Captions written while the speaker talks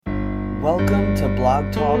Welcome to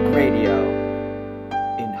Blog Talk Radio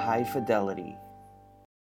in high fidelity.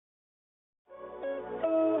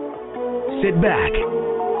 Sit back,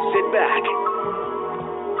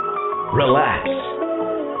 relax,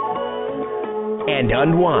 and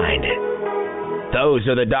unwind. Those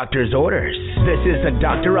are the doctor's orders. This is the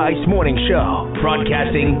Dr. Ice Morning Show,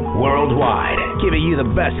 broadcasting worldwide, giving you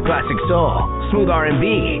the best classic soul, smooth R&B,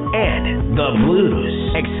 and the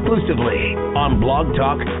blues, exclusively on Blog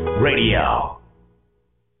Talk Radio.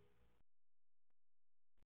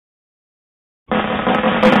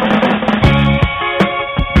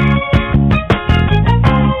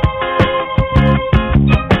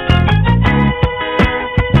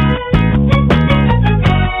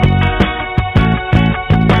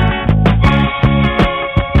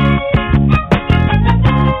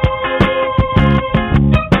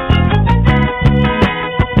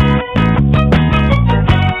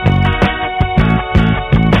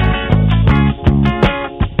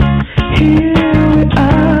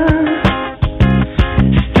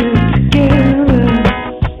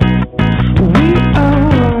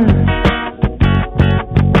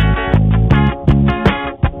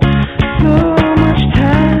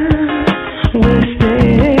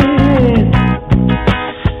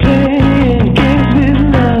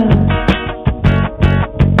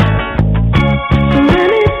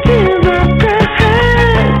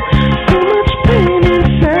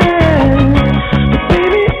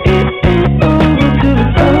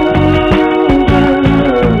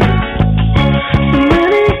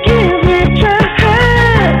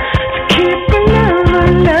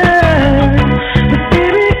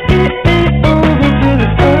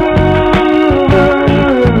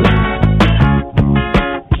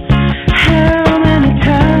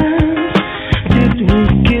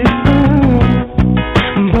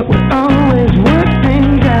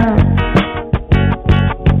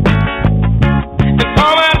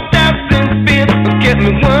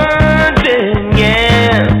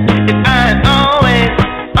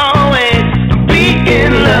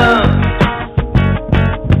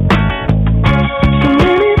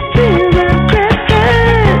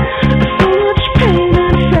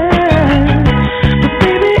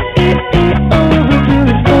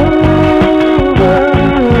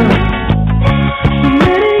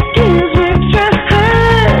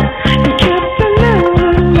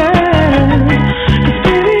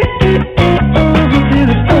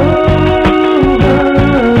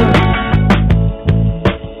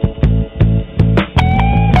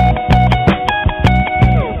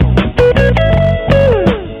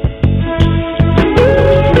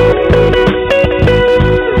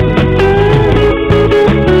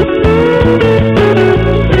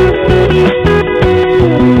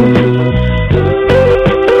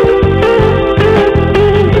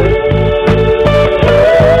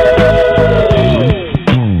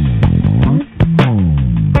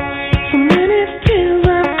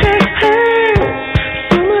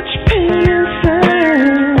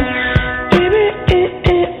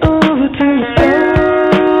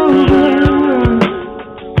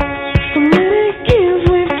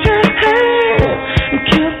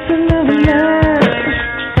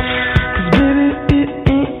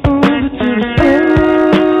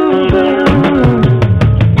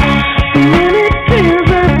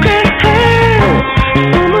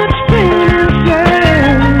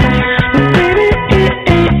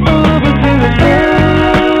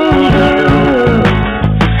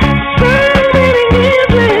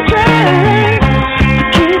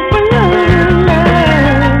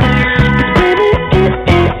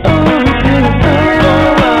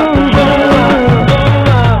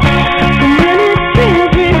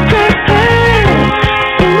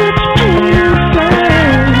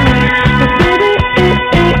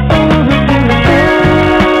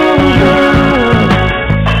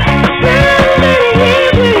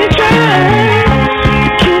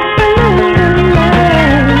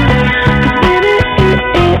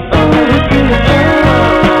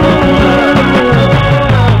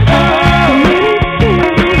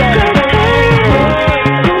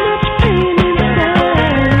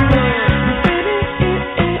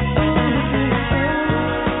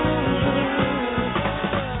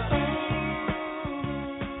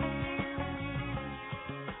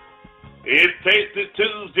 It's Tasty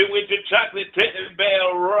Tuesday with your chocolate teddy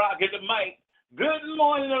bear rocking the mic. Good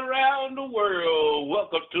morning around the world.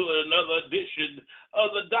 Welcome to another edition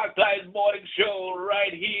of the Dr. Ice Morning Show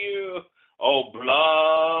right here on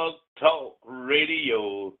Blog Talk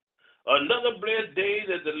Radio. Another blessed day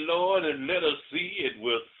that the Lord has let us see, and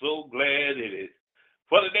we're so glad in it.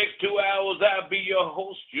 For the next 2 hours, I'll be your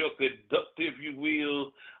host, your conductor, if you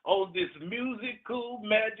will, on this musical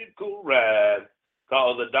magic magical ride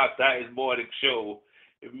called the Dr. Ice Morning Show.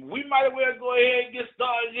 We might as well go ahead and get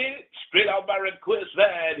started in it. Straight out my request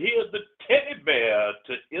line, here's the teddy bear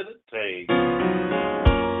to entertain.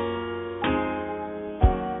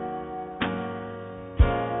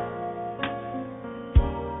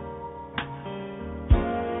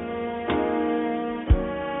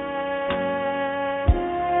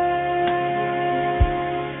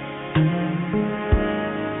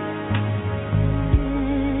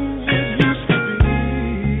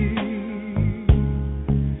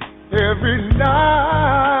 Every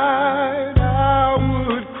night I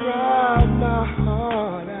would cry my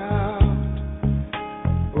heart out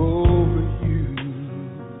over you.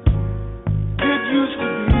 It used to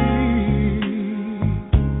be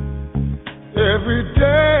every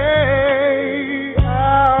day I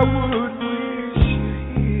would wish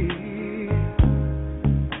you here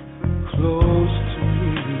close to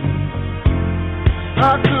me. I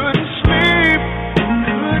couldn't sleep,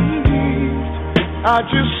 couldn't eat. I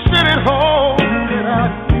just sit at home and I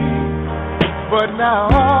think, but now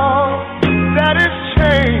all that has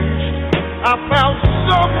changed. I found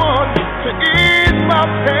someone to ease my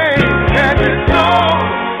pain, and it's gone.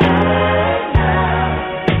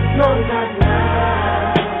 No, not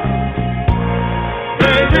now.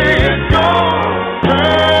 Baby, it's gone.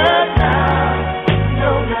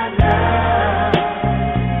 No, not now.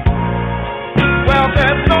 Well,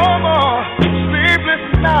 there's no more sleepless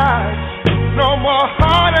nights. No more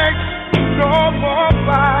heartaches, no more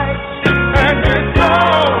fights, and it's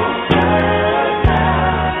all.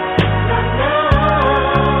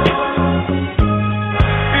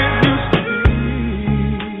 It used to be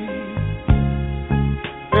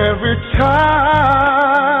every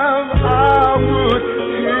time I would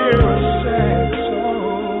hear a sad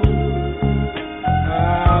song, I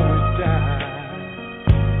would die.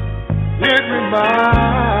 It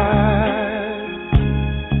reminds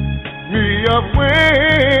me of when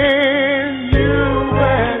you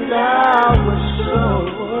and I were so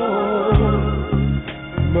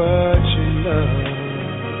much in love.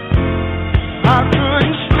 I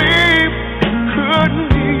couldn't sleep,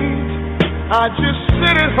 couldn't eat. I just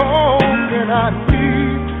sit at home and I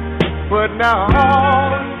weep. But now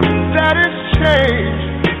all that has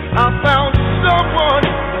changed. I found someone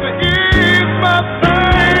to ease my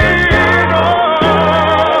pain. Oh.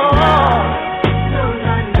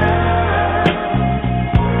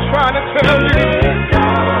 Tell you.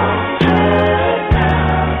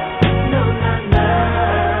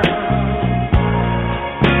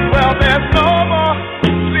 Well, there's no more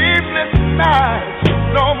sleepless nights,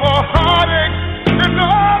 no more heartaches, and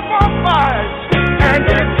no more fights, and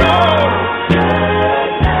it's gone.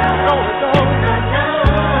 No, it's gone.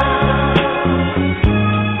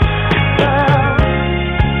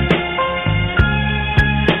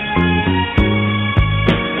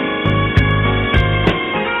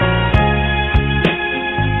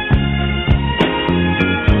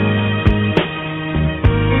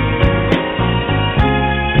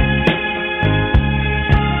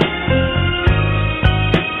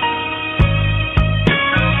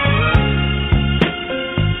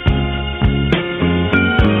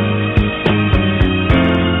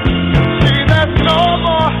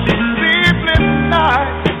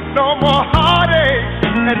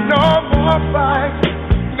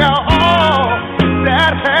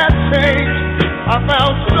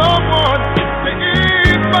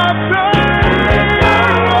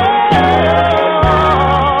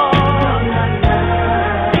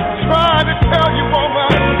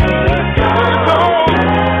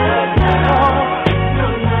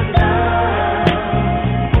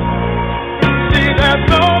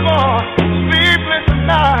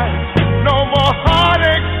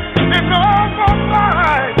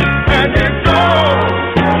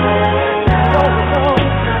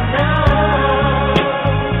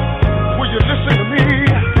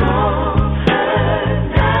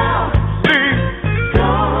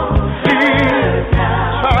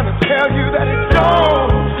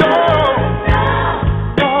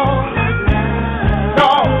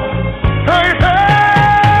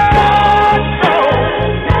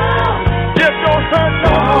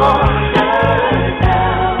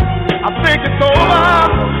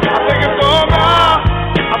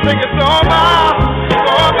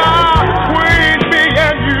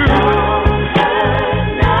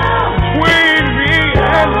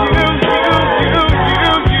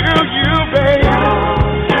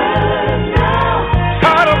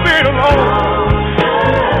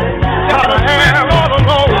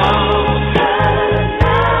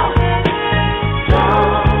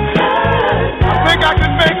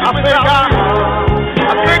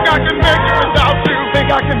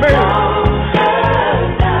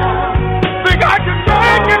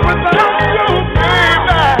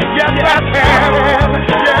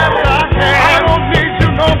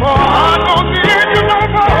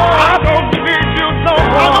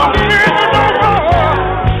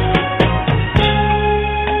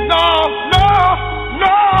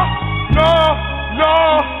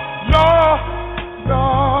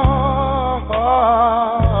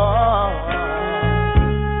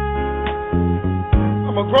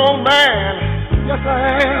 a grown man. Yes,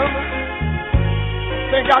 I am.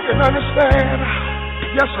 Think I can understand.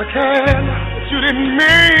 Yes, I can. But you didn't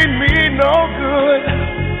mean me no good.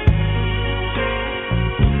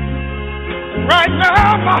 And right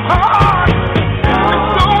now, my heart is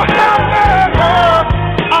so happy.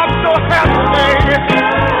 I'm so happy, baby.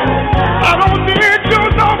 I don't need you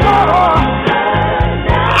no more.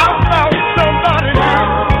 I found somebody new.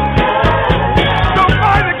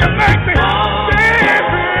 Somebody can make me feel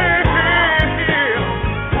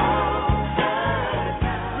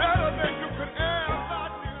better than you could ever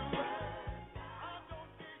do.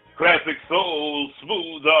 Classic soul,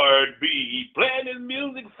 smooth R&B, playing his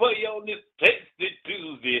music for you on this Tasty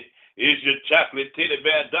Tuesday. It's your chocolate teddy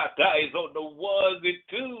bear, Dr. Ice on the ones and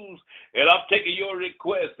twos. And I'm taking your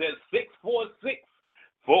request at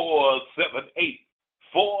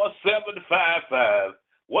 646-478-4755.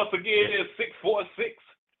 Once again, it's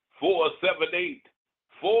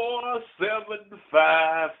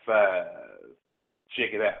 646-478-4755.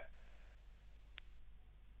 Check it out.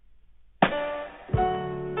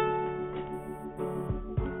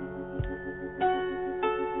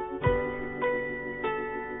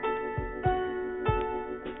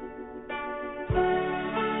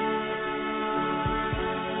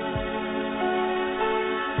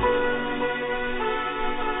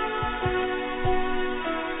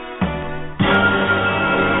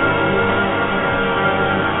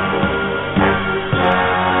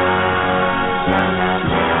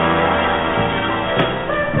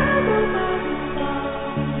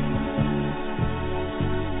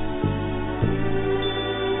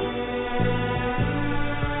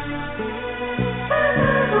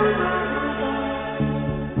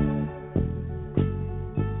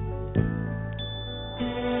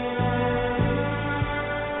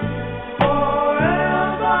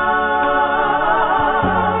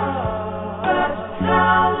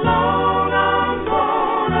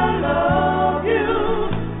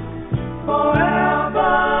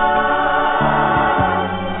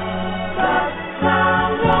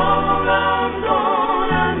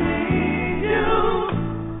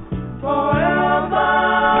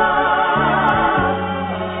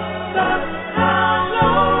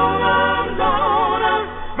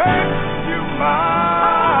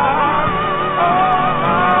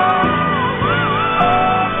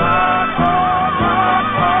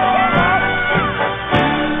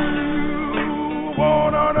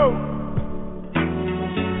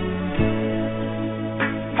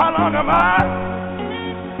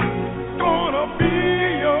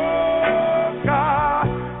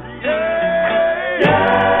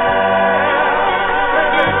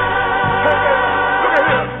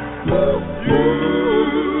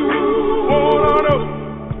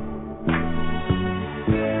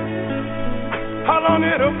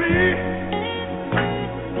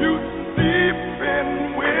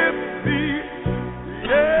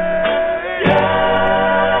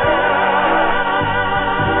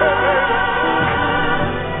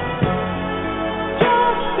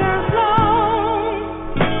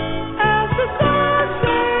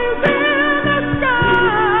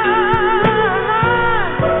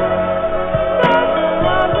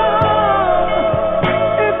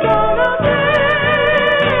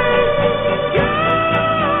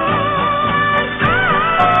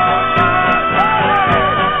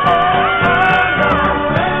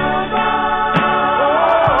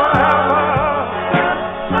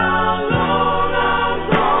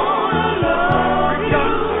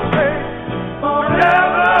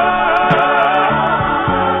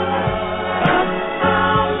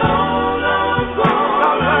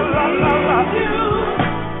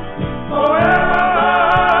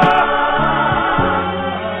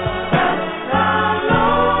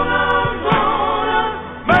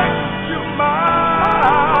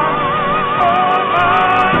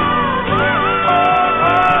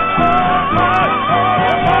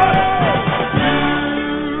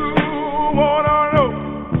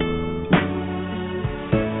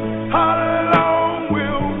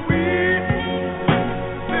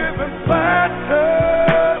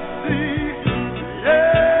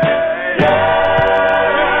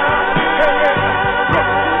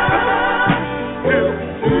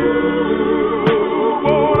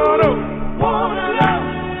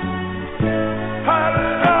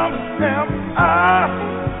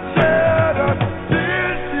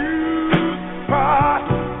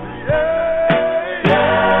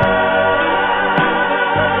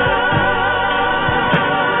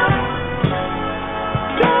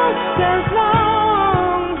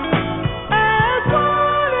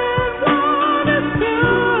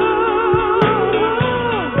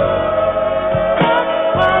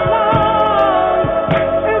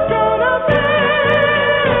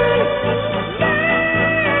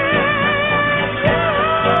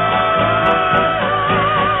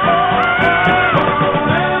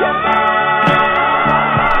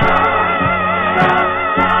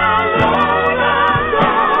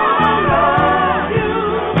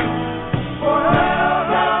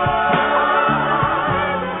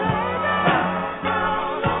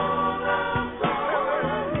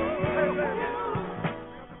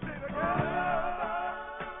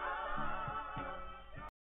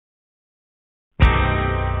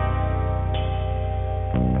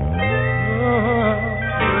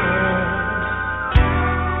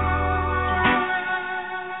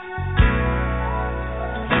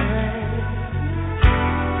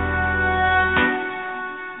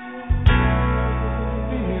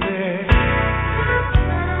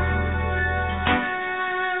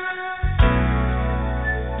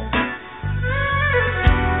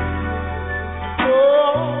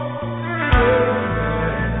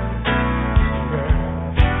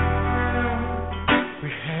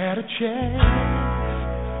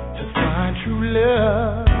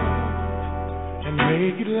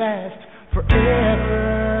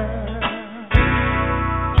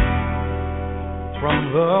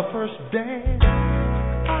 the first dance,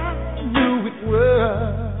 I knew it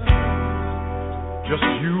was just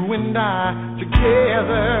you and I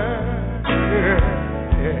together.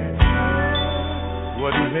 Yeah.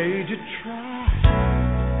 What made you try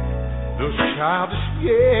those childish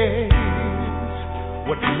games?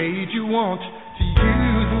 What made you want to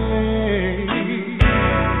use me?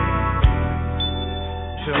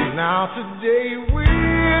 Till now today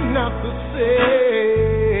we're not the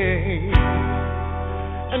same,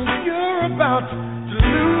 and you're about to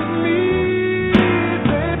lose me,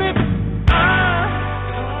 baby. I've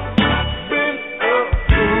been a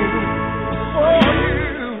fool for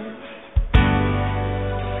you.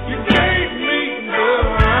 You gave me the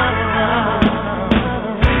runaround.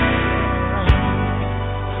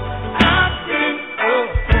 I've been a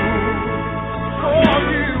fool for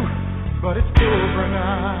you, but it's over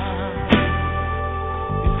now.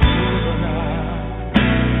 It's over now.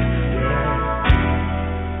 Yeah.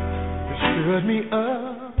 You stood me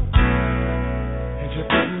up and you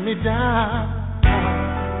put me down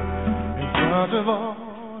in front of all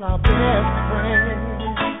our best friends.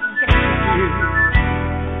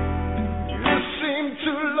 You seem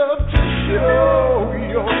to love to show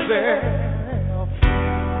yourself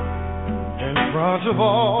in front of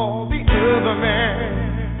all the other men.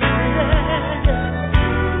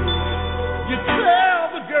 You tell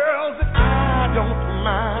the girls that I don't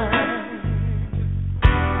mind,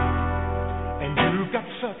 and you've got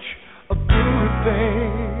such a good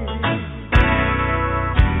thing.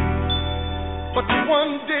 But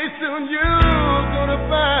one day soon you're gonna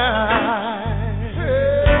find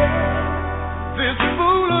this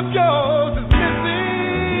fool of yours is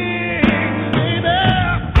missing, baby.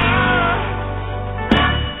 I've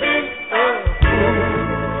been a fool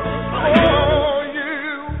for you.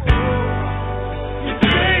 You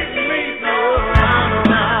gave me the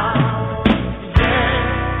runaround. Yeah,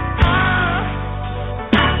 I've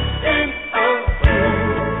been a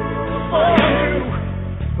fool for you,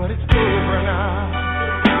 but it's over now.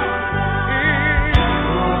 It's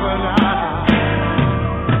over now.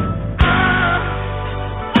 I've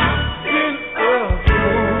been a fool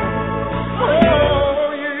for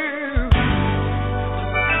you.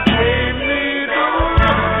 Gave me the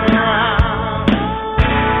runaround.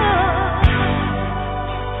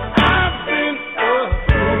 I've been a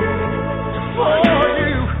fool for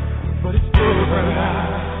you, but it's over now.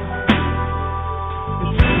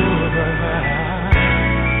 It's over now.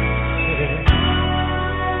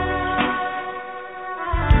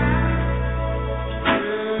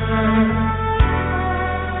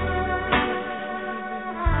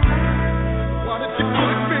 Why did you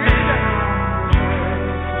put me down?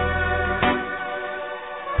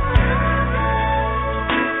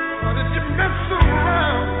 Why did you mess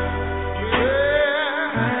around?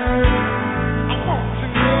 Yeah, I want to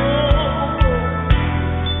know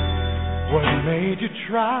what made you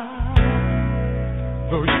try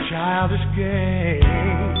those childish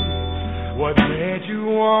games. What made you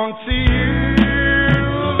want to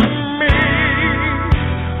use me?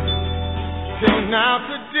 Till now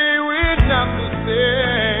today we're not the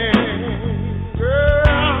same,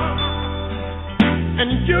 girl, and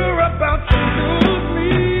you're about to lose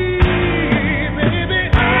me, baby.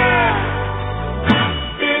 I've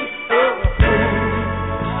been a fool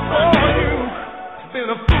for you. Been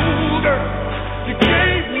a fool, girl. You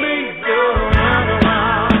gave me the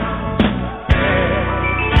runaround. Yeah.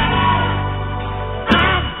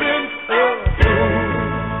 I've been a fool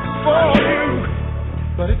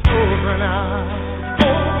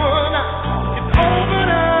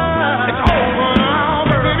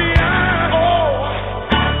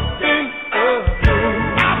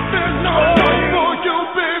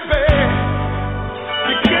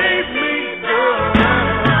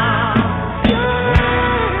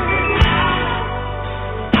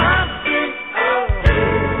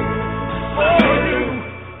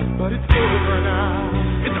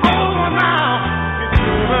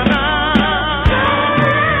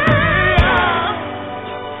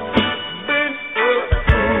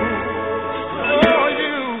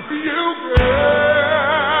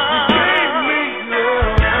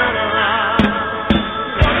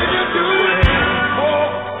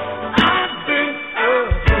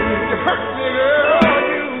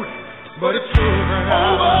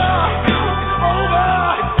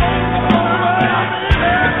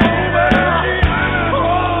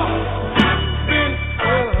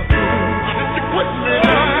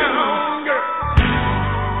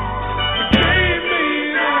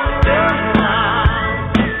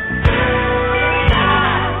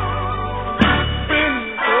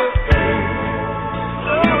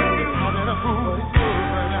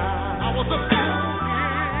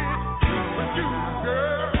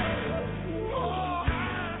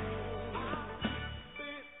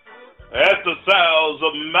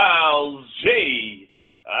Brother Miles J.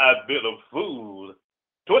 I've been a fool.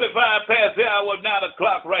 25 past the hour, 9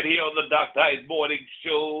 o'clock, right here on the Dr. Ice Morning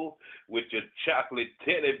Show with your chocolate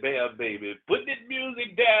teddy bear, baby. Put that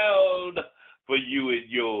music down for you and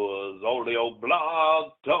yours, only on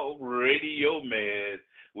Blog Talk Radio, man.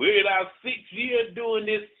 We're in our 6th year doing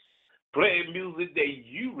this, playing music that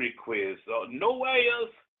you request. Nowhere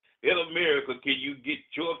else in America can you get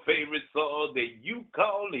your favorite song that you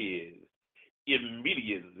call in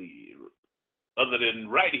immediately, other than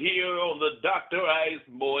right here on the Dr. Ice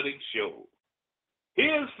Morning Show.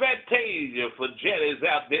 Here's Fantasia for Janice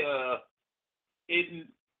out there in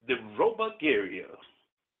the Roebuck area.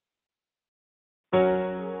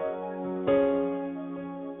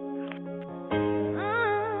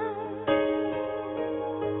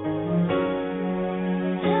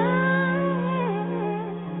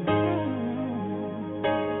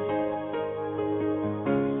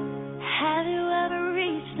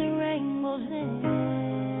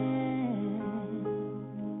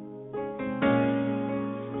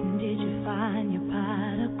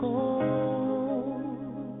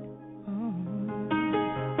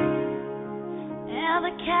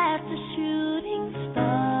 The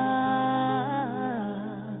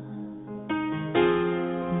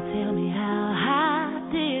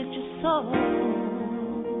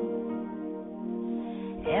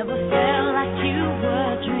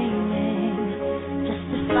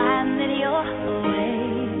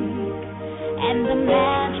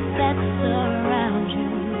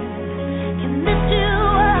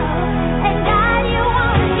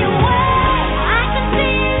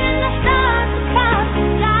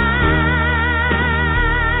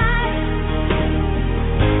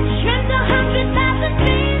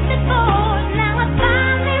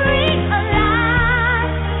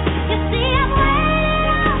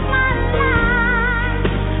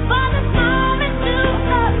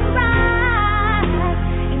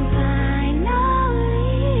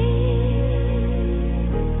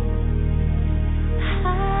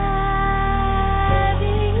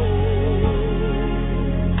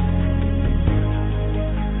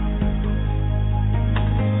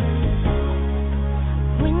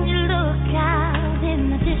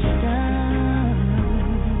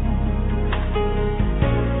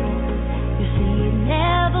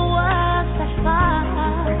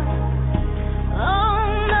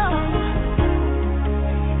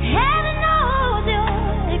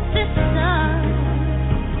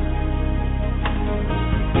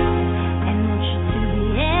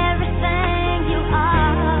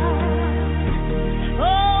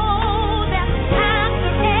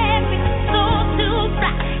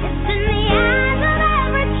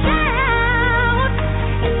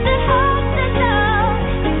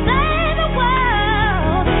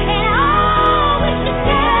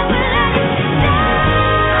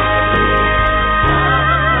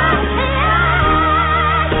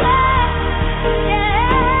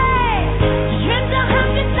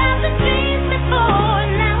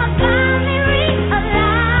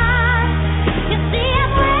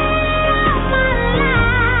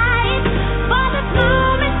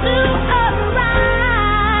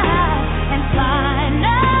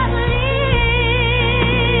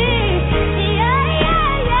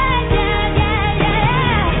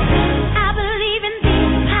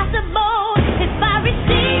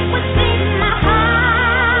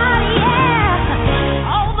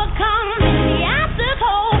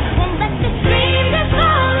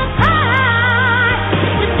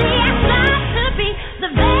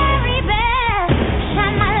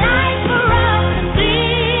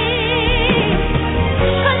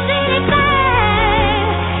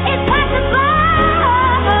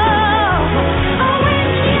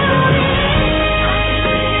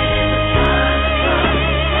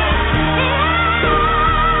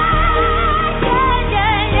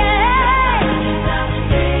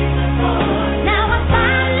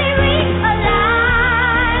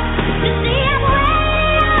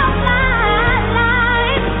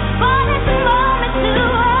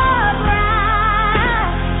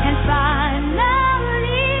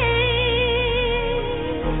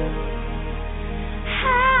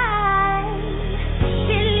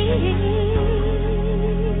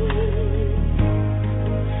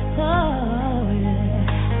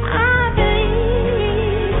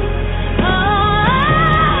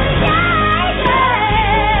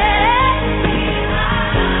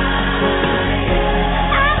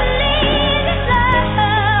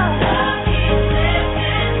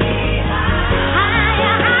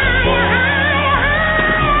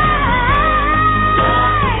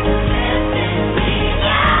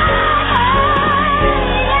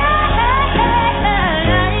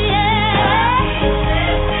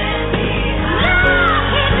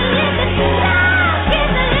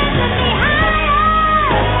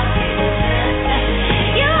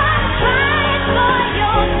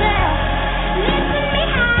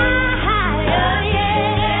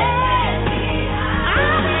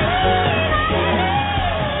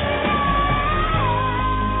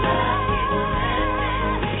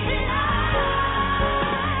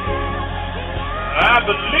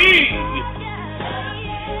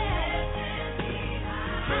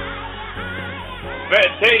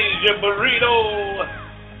Fantasia Burrito.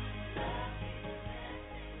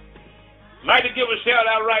 Like to give a shout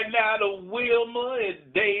out right now to Wilma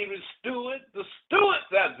and David Stewart. The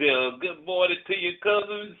Stewarts out there. Good morning to your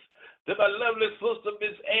cousins. To my lovely sister,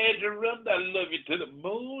 Miss Andrew. I love you to the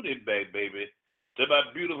moon and back, baby. To my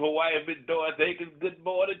beautiful wife, Miss Dorothy Akins. Good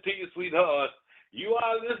morning to you, sweetheart. You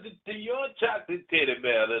are listening to your chocolate teddy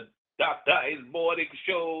bear, the Dr. Ice Morning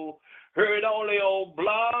Show. Heard only on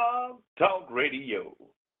Blog Talk Radio.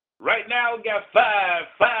 Right now, we got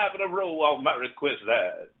five in a row off my request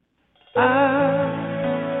line. I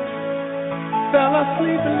fell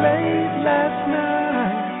asleep late last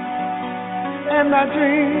night, and I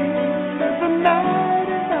dreamed that the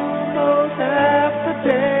night is almost half the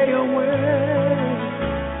day away.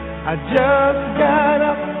 I just got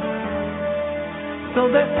up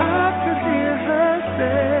so that I could hear her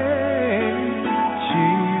say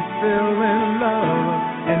she's still in love,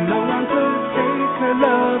 and no one could take her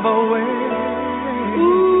love away.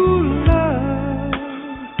 Ooh, love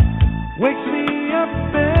wakes me up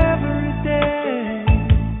every day,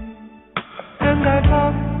 and I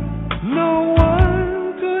thought no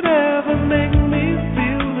one could ever make me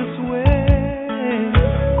feel this way.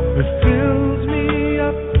 It fills me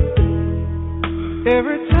up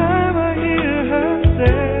every time I hear her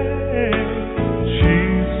say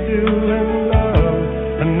she's still in love,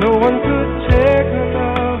 and no one could take her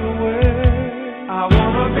love away. I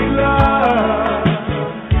wanna be loved.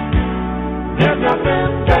 There's nothing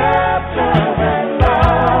better than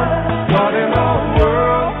love. What in the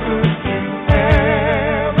world could you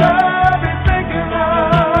ever be thinking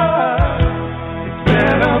of? It's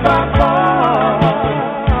better by far.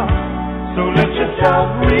 So let yourself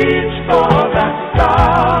reach for that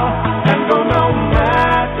star and go no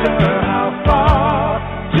matter how far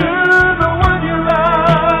to the one you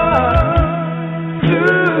love, to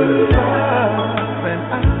love. And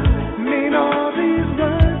I mean all these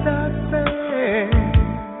words I say.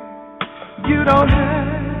 You don't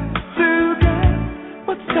have to get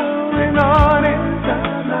what's going on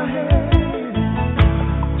inside my head.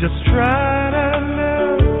 Just try to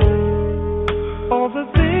know all the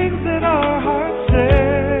things that our hearts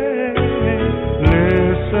say.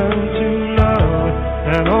 Listen to love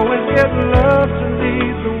and always get love to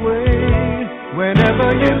lead the way. Whenever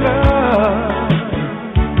you love,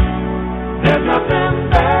 there's nothing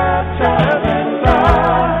better than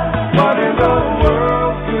love. What in the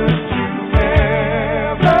world could you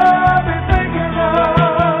ever be thinking of?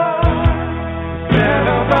 It's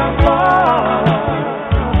better by far.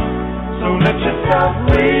 So let yourself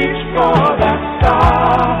reach for that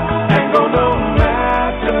star and go no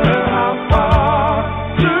matter how far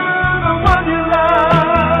to the one you love.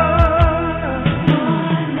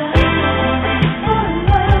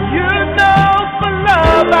 You know for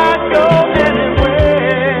love I'd go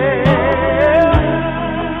anywhere.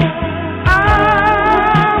 I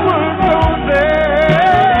would go there.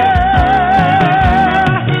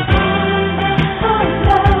 For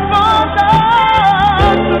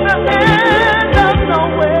love to the end of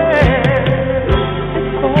nowhere. And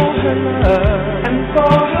for her love, and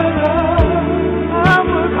for her love, I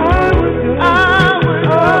would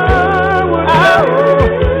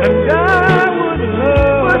and I would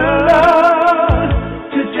love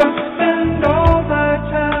to just spend all my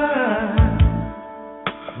time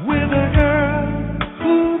with a girl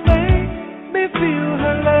who makes me feel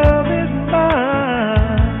her love is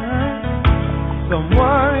mine.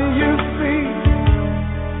 Someone you see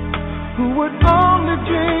who would only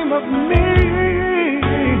dream of me.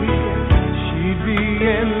 She'd be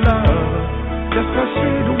in love just 'cause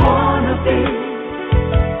she'd wanna be.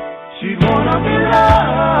 She'd wanna be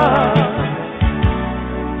loved.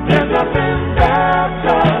 There's nothing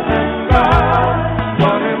better than love.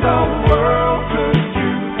 What in the world could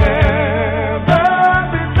you ever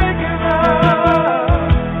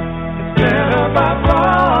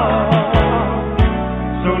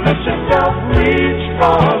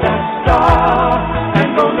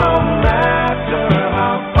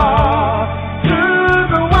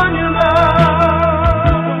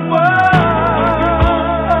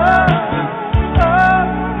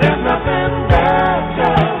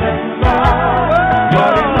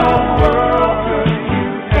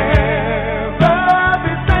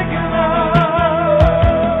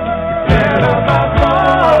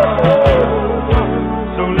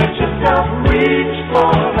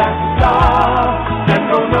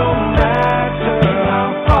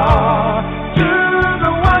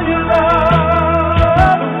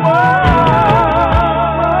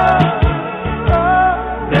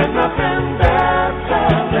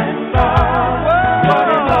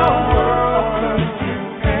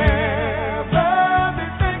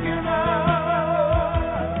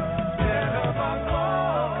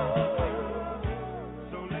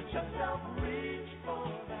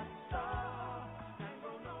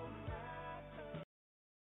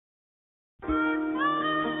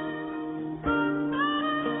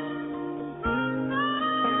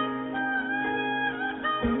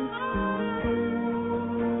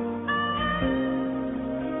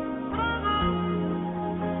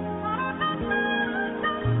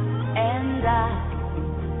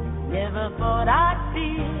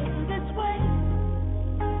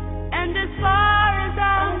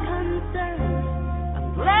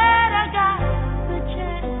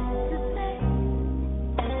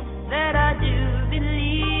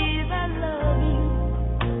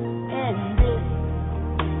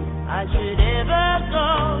I should ever go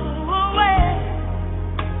away,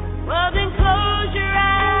 well then close your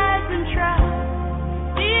eyes and try,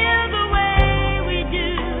 feel the way we do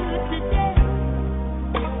today,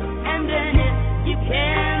 and then if you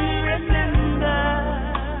can remember,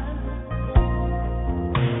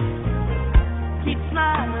 keep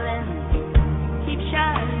smiling, keep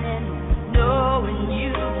shining, knowing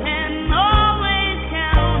you can always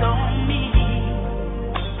count on me,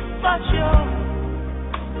 for sure.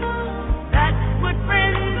 That's what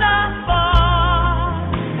friends are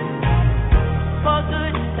for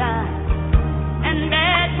good times and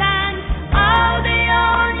bad times. I'll be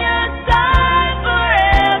on your side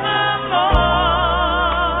forevermore.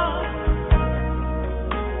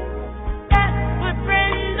 That's what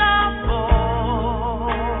friends are for.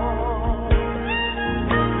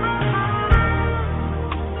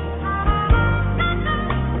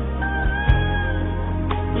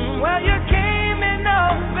 Well, you came in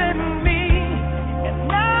open me, and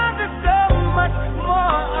now there's so much more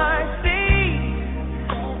I see.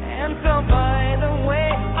 And so by the way,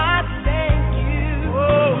 I thank you.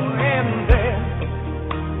 Oh, and then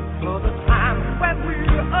for the time when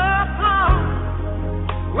we're apart,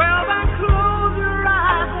 well, then close your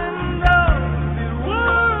eyes and know the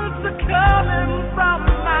words are coming from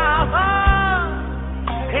my heart.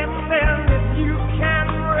 And then if you can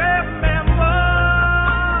remember,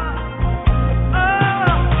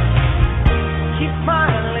 oh, keep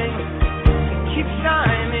smiling, keep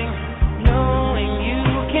shining, knowing you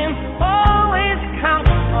can always count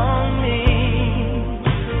on me.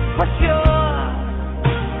 For sure,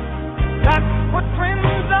 that's what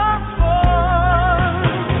friends are for.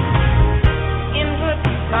 In good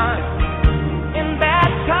times, in bad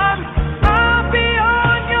times, I'll be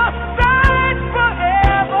on your side forevermore.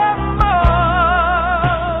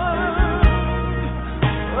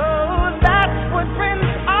 Oh, that's what friends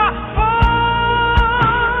are for.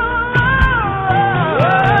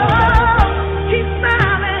 Keep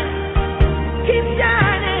smiling, keep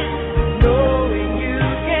shining, knowing you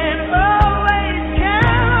can always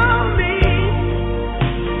count on me.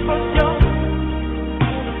 For sure,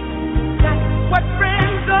 that's what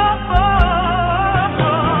friends are for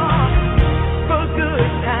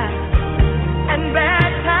good times and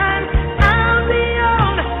bad times. I'll be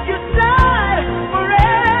on your side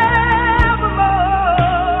forevermore.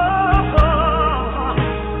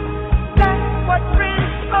 That's what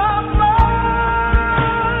friends are for.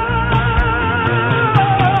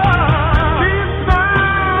 Keep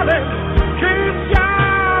smiling, keep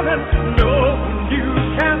shining, knowing you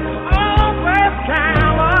can always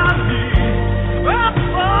count on me. Oh,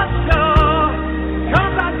 for sure,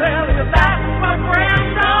 'cause I tell you that's what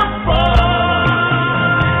friends are for.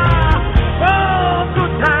 Oh,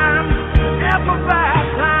 good times and for bad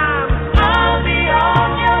times, I'll be on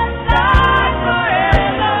your side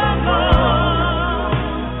forevermore.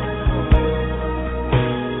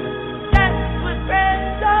 That's what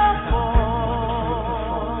friends are for.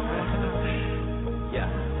 Yeah.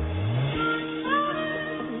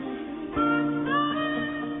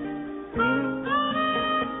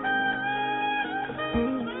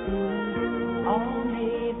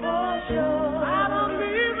 Only for sure. I don't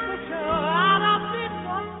need for sure. I don't need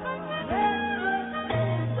for sure. That's what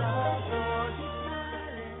friends are for. Keep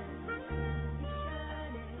smiling, keep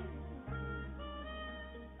shining.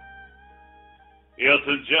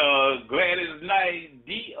 Elton John, Gladys Knight,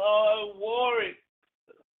 D.R. Warwick.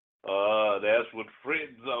 That's what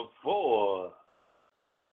friends are for.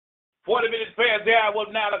 40 minutes past the hour,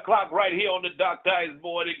 9 o'clock, right here on the Dr. Ice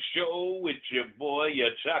Morning Show with your boy, your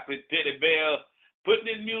chocolate teddy bear, putting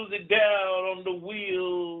his music down on the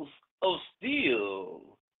wheels of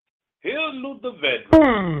steel. Here's Luther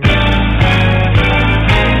Vandross.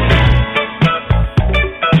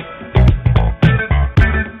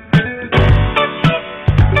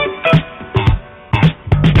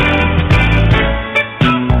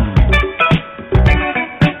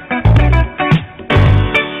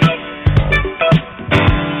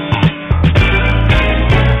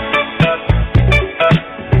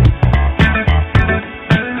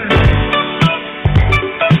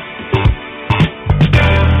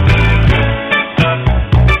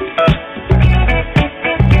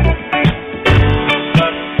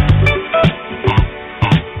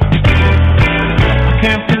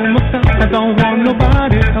 don't want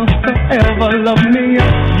nobody else to ever love me.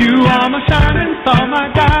 You are my shining star, my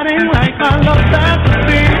guiding light, my love that's the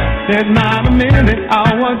sea. There's not a minute,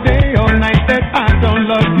 hour, day or night that I don't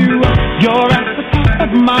love you. You're at the top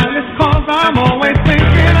of my list, cause I'm always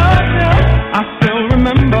thinking of you. I still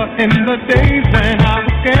remember in the days when I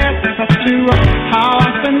was scared to touch you, how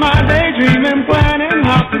I spent my day dreaming, planning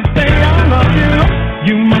how to stay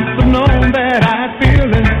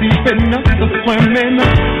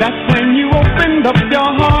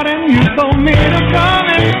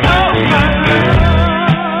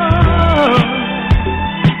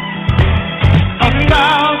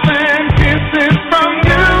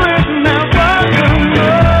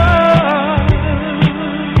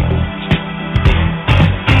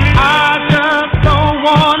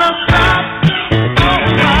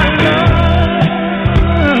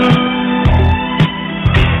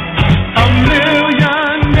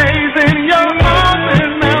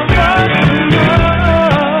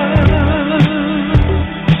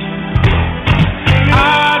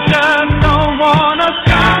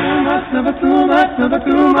never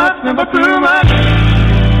too much, never too much.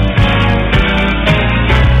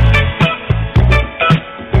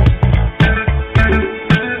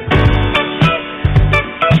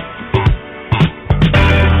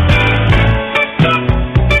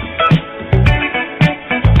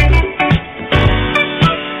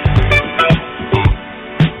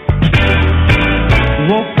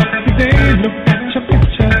 Woke up today, looked at your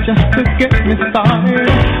picture just to get me started.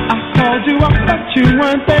 I called you up, but you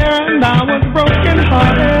weren't there, and I was broken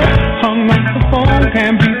hearted. Hung up the phone,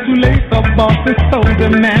 can't be too late. The boss is so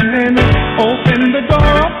demanding. Open the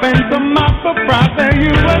door up, and to my surprise, there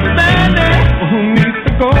you were standing. Who needs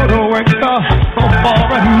to go to work the hustle for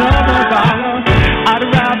another dollar? I'd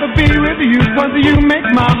rather be with you, 'cause you make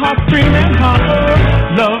my heart scream and holler.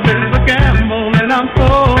 Love is a gamble, and I'm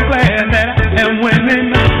so glad that I am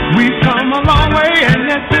winning. We've come a long way, and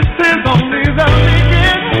yet this is only the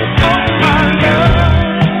beginning of my love.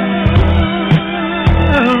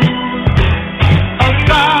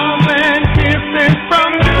 1,000 kisses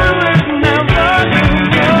from you is never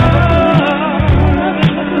enough.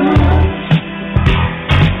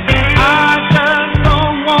 I just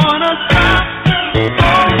don't wanna stop.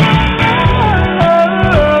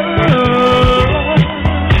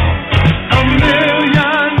 A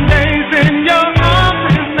million days in your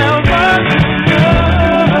arms is never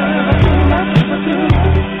enough.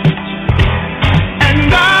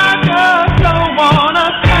 And I just don't wanna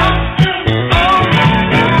stop.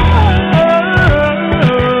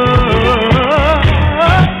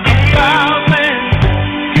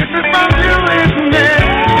 Kisses from you is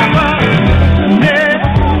never,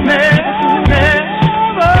 never.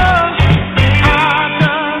 I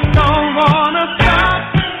just don't wanna stop.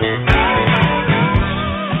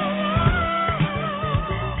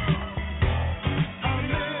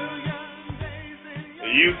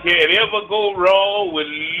 You can't ever go wrong with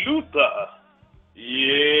Luther.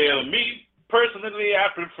 Yeah, me personally, I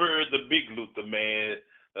prefer the big Luther, man.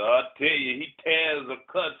 I tell you, he tears the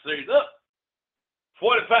concert up.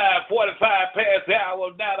 45 past the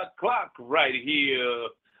hour, 9 o'clock right here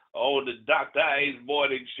on the Dr. Ice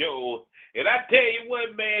Morning Show. And I tell you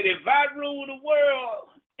what, man, if I rule the world,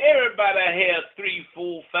 everybody has 3,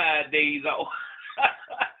 4, 5 days off.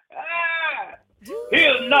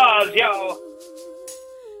 Here's Nas, y'all.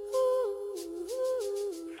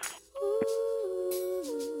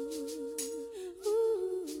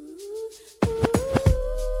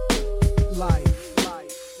 Life,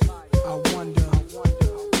 I wonder,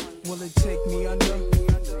 will it take me under?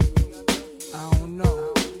 I don't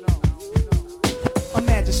know.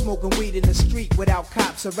 Imagine smoking weed in the street without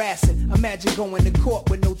cops harassing. Imagine going to court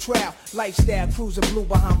with no trial. Lifestyle cruising blue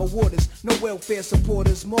Bahama waters. No welfare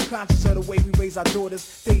supporters. More conscious of the way we raise our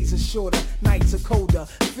daughters. Days are shorter, nights are colder.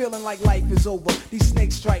 Feeling like life is over. These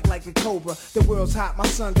snakes strike like a cobra. The world's hot, my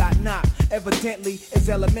son got knocked. Evidently, it's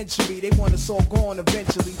elementary. They want us all gone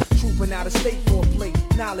eventually. Trooping out of state for a plate.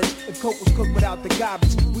 Knowledge, if coke was cooked without the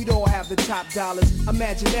garbage, we'd all have the top dollars.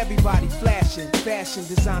 Imagine everybody flashing. Fashion,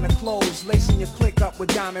 designer clothes. Lacing your click up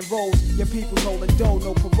with diamond rolls. Your people's holding dough,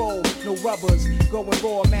 no parole, no rubbers. Going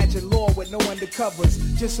raw, imagine law with no undercovers.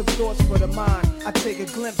 Just some thoughts for the mind. I take a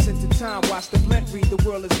glimpse into time. Watch the blimp read, the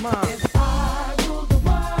world is mine. If I rule the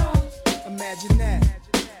world, Imagine that.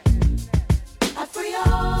 I free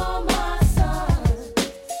all my sons.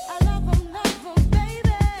 I love them,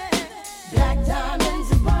 baby. Black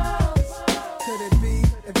diamonds and pearls. Could it be?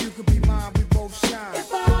 If you could be mine, we both shine.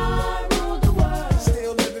 If I rule the world,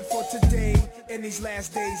 Still living for today in these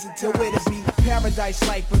last days until where to be. Paradise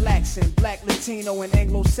life relaxing. Black, Latino, and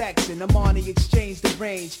Anglo-Saxon. Amani exchange the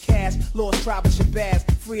range. Cash, lost tribe of Shabazz.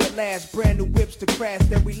 Free at last. Brand new whips to crash.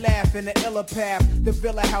 Then we laugh in the illa path. The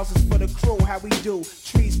villa houses for the crew. How we do.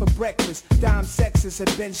 Trees for breakfast. Dime sexes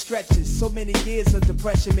have been stretches. So many years of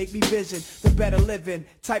depression make me vision the better living.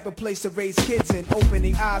 Type of place to raise kids in.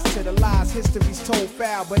 Opening eyes to the lies. History's told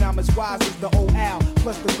foul. But I'm as wise as the old owl.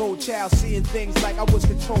 Plus the gold child. Seeing things like I was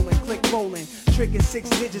controlling. Click rolling. Tricking 6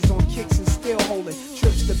 digits on kicks and still holding.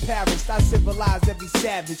 Trips to Paris, I civilize every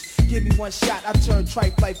savage. Give me one shot, I turn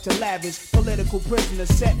tripe life to lavish. Political prisoner,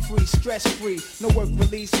 set free, stress free. No work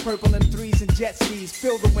release, purple M3s and jet skis.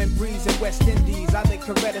 Feel the wind breeze in West Indies. I think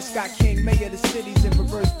Coretta Scott King, mayor of the cities, and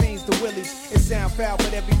reverse fiends to Willies. It sound foul,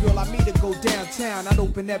 but every girl I meet to go downtown. I'd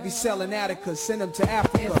open every cell in Attica, send them to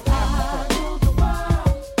Africa. if I rule the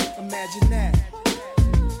world, Imagine that.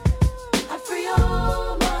 I free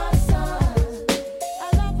all my sons. I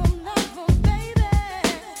love them, baby.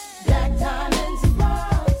 Black diamonds and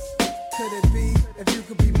pearls. Could it be? If you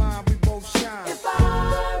could be mine, we both shine. If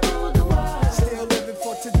I rule the world, Still living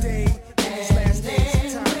for today in these last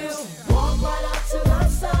days of and time. we'll walk right up to the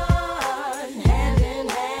sun, hand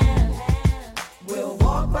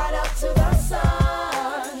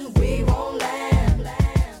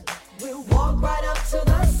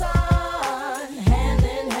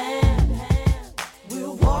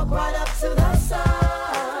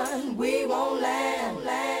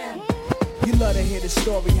the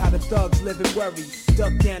story, how the thugs live and worry.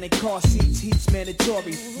 Duck down in car seats, heat's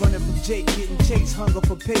mandatory. Running from Jake, getting chased, hunger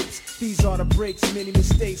for papes. These are the breaks, many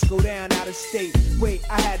mistakes go down out of state. Wait,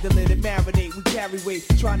 I had to let it marinate. We carry weight,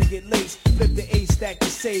 trying to get laced. Flip the ace, stack the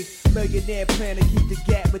safe. Millionaire plan to keep the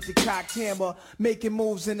gap with the cocked hammer. Making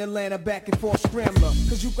moves in Atlanta, back and forth scrambler.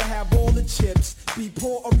 Cause you can have all the chips, be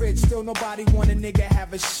poor or rich, still nobody want a nigga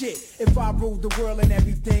have a shit. If I ruled the world and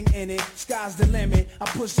everything in it, sky's the limit. I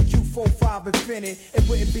push the Q45 infinite. It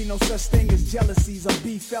wouldn't be no such thing as jealousies or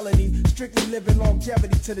beef felony. Strictly living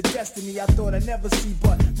longevity to the destiny I thought I'd never see,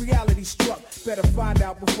 but reality struck. Better find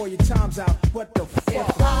out before your time's out. What the fuck?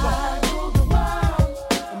 If I rule the world,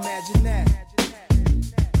 imagine that.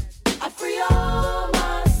 I free all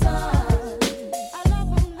my sons. I love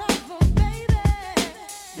them, baby.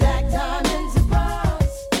 Black diamonds and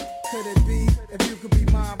pearls. Could it be? If you could be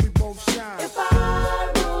mine, we both shine. If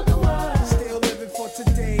I rule the world, still living for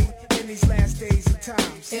today in these last days and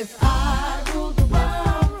times. If I rule the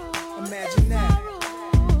world, imagine that.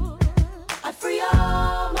 I free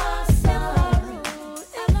all my sons.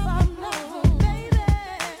 I love them, baby.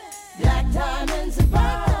 Black diamonds and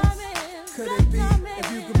pearls. Could it be?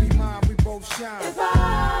 If you could be mine, we both shine. If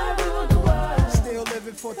I rule the world, still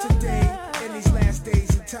living for today in these last days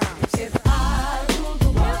and times. If I rule the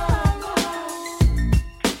world,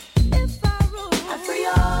 if I rule, I free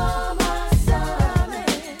all my sons.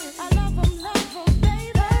 I love them,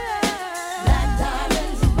 baby. Black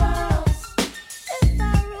diamonds and pearls.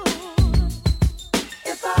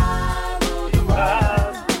 If I rule the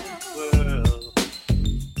world,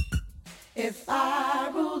 if I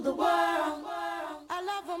rule the world, I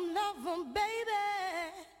love them, baby.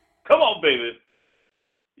 Come on, baby.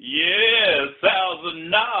 Yeah, sounds of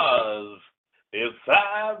Nas. If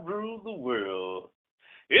I rule the world.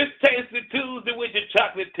 It's Tasty Tuesday with your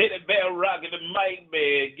chocolate teddy bear rocking the mic,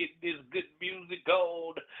 man. Get this good music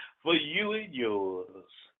on for you and yours.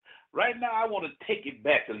 Right now, I want to take it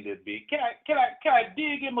back a little bit. Can I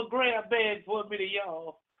dig in my grab bag for a minute,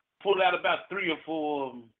 y'all? Pull out about 3 or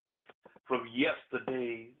 4 from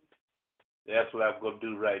yesterday. That's what I'm going to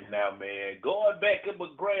do right now, man. Going back in my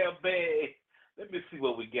grab bag. Let me see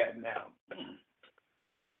what we got now.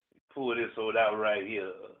 Pull this one out right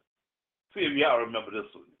here. See if y'all remember this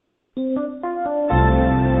one.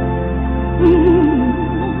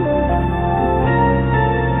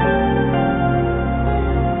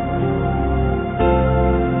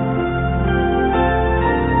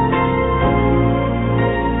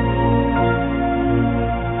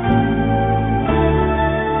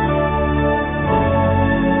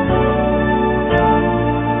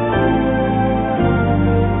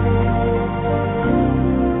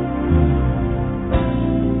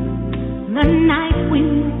 The night we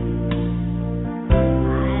met,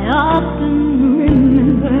 I often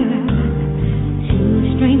remember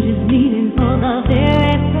two strangers meeting for the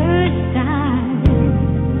very first time.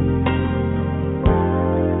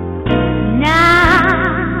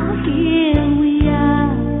 Now here we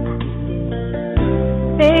are,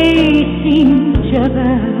 facing each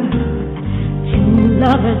other, two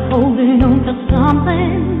lovers holding on to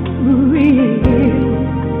something real.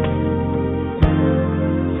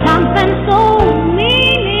 Something so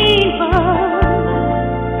meaningful.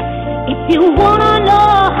 If you wanna know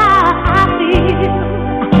how I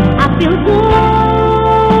feel good,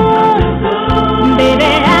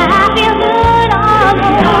 baby, I feel good all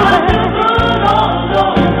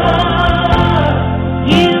over.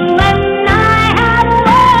 You and I have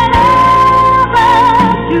one of a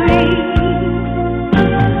dream.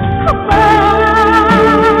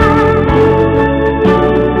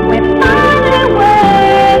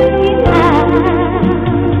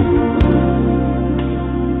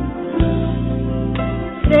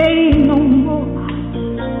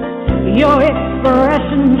 Your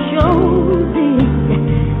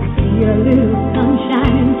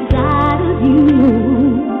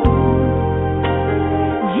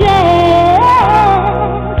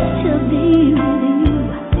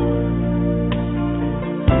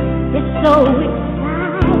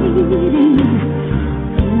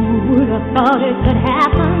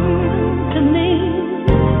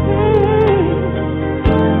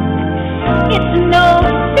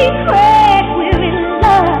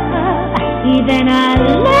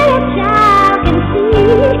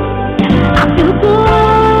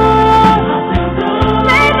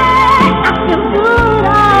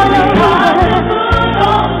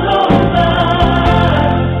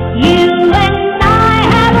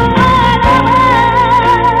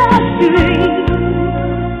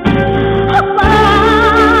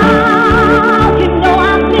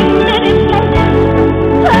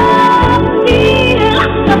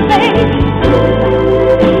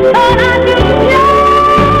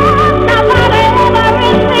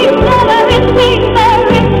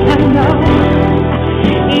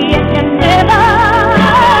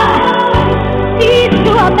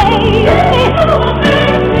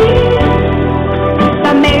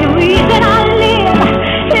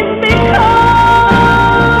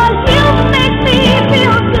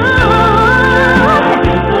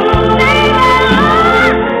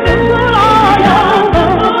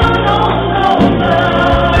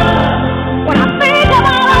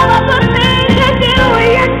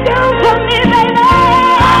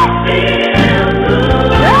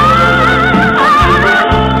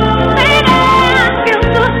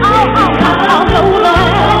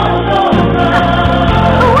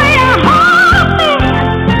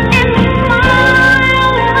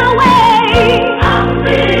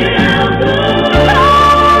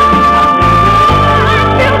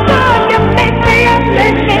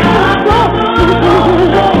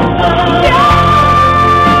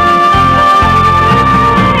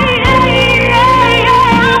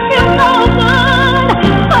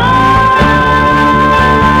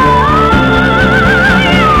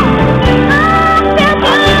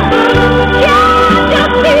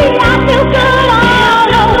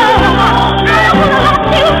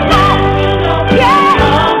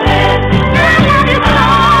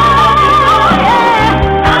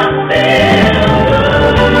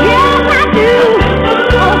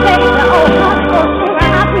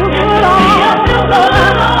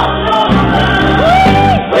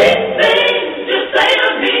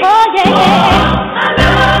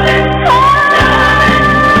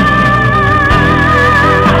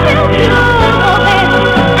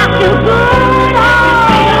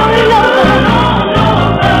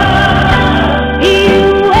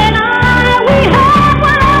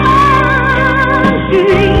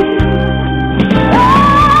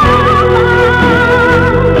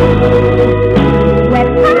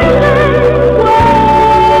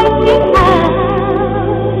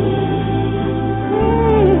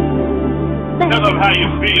How you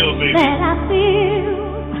feel, baby? that I feel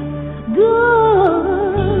good.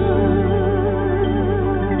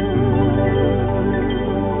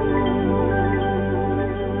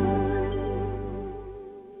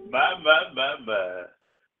 My.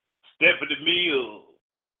 Stephanie Mills.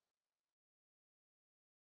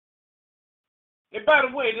 And by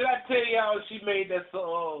the way, did I tell y'all she made that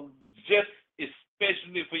song just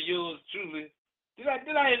especially for yours truly? Did I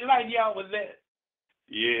enlighten y'all with that?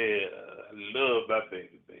 Yeah, I love my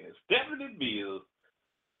baby, man. Stephanie Mills.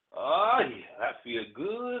 Oh, yeah, I feel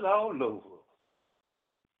good all over.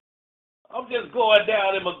 I'm just going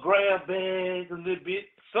down in my grab bag a little bit.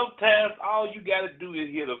 Sometimes all you got to do is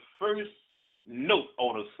hear the first note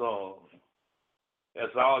on a song.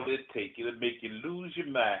 That's all it takes. It'll make you lose your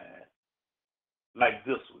mind. Like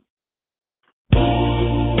this one.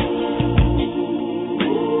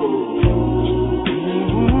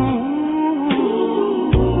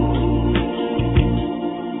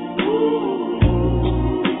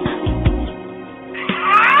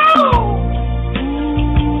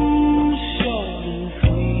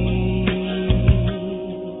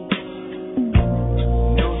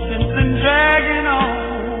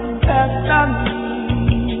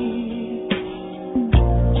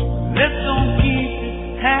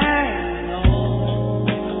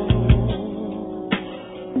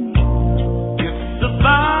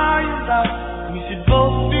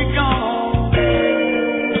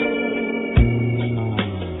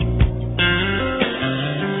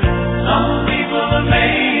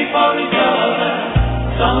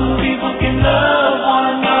 Some people can love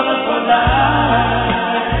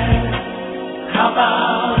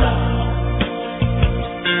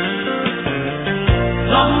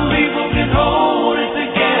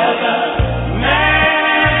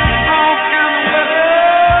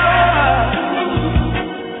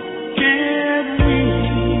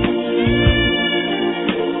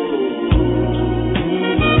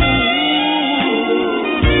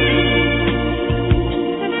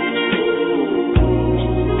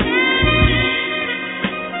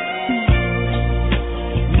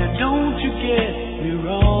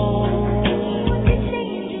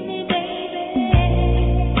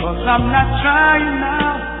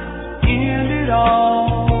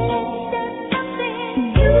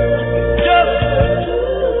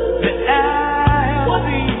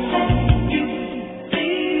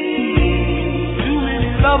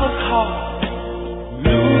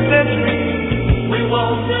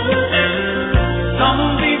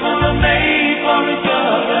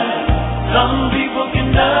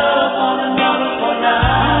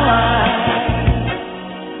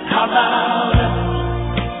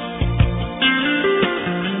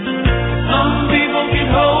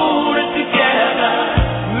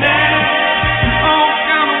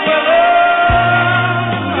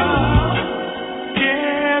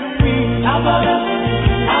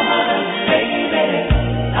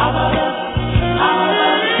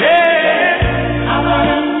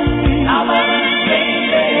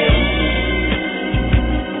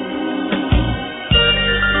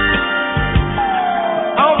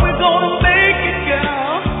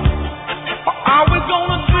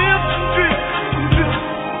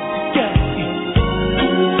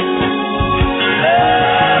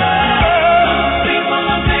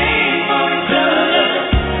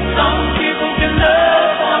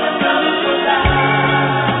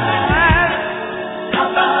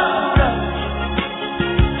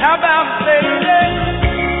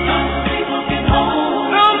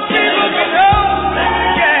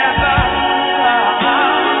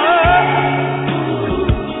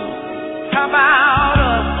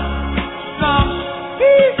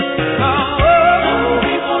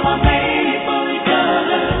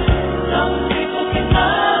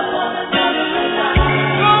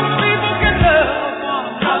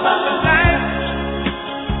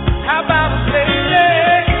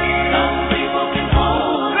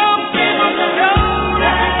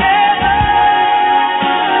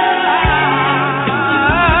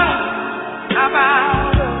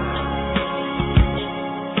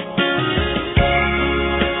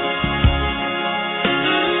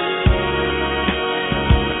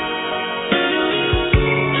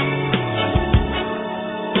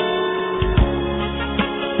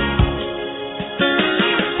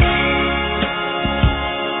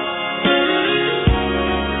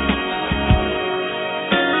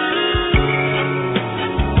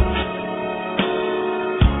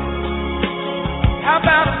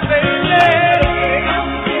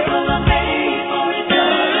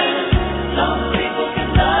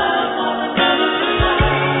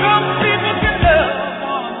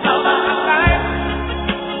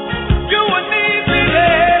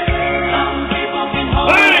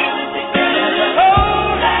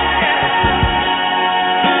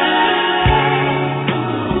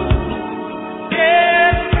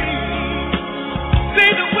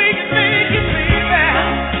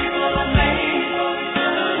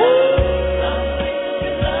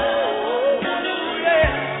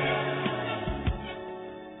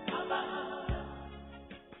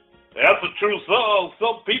true song.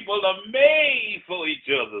 Some people are made for each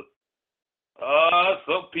other.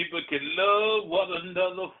 Some people can love one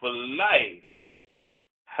another for life.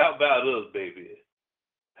 How about us, baby?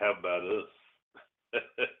 How about us?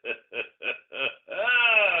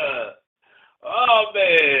 Oh,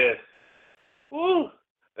 man. Woo.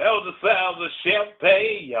 That was the sound of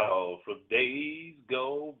champagne, y'all, from days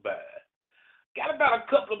gone by. Got about a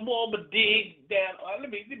couple more I'm going to dig down. Let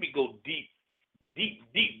me go deep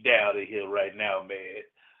down in here right now, man.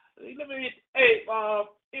 Hey,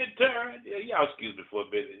 intern, y'all excuse me for a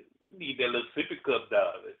minute. Need that little sippy cup,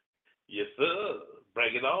 darling. Yes, sir.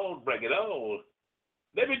 Bring it on, bring it on.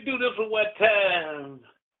 Let me do this one time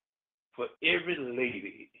for every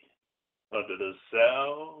lady under the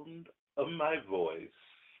sound of my voice.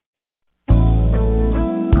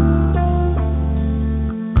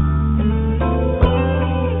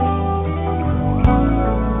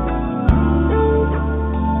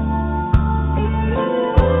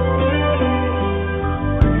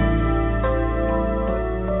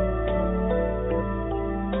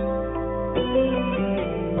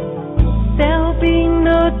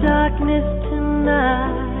 Darkness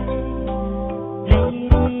tonight, lady,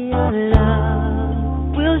 your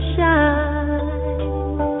love will shine,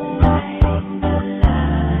 lighting the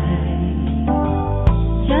light.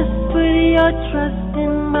 Just put your trust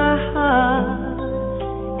in my heart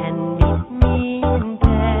and meet me in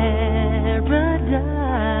paradise.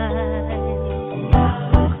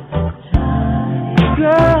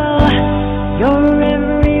 Girl, you're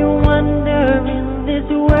every wonder in this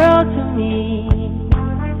world to me.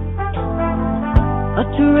 A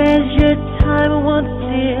treasure time won't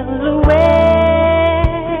steal away.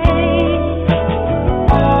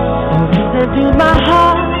 Listen to my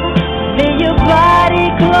heart, lay your body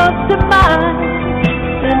close to mine.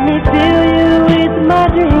 Let me fill you with my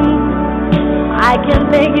dreams. I can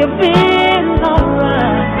make you feel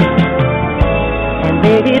alright. And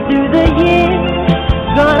baby, through the years,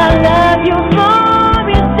 gonna love you more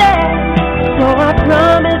each day. So I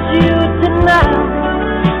promise you tonight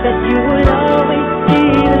that you will always be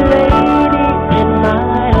the lady in my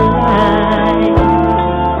life.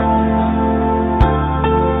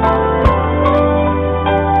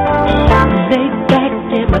 Lay back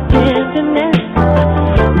in my tenderness.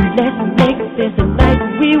 Let's make this a night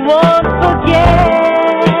we won't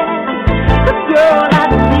forget. 'Cause girl, I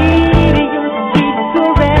need your sweet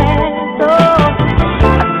caress. Oh,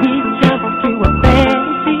 I reach out to a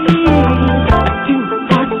fantasy. Two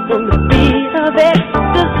hearts from the beat of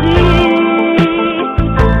ecstasy.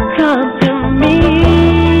 Come to me,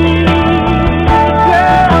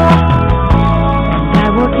 girl, and I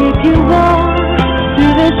will keep you warm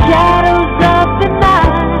through the shadows of the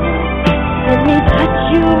night. Let me touch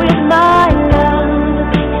you with my love.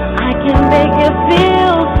 I can make you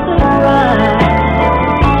feel so right.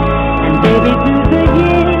 And baby, through the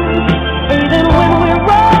years, even when we're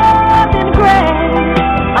old and gray,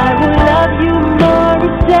 I will love you more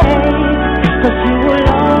each day. 'Cause you will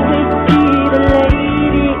always be the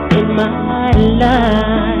lady in my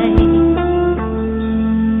life.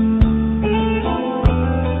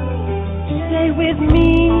 Stay with me.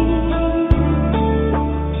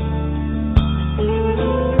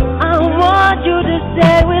 I want you to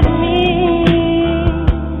stay with me.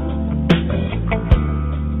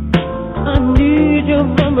 I need you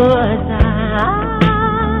by my side.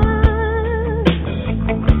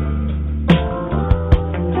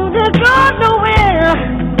 Don't go nowhere.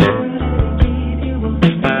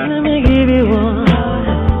 Let me give you one,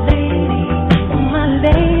 my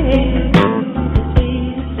lady,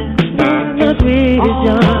 the sweetest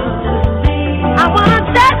young. I wanna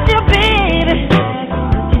touch you, baby.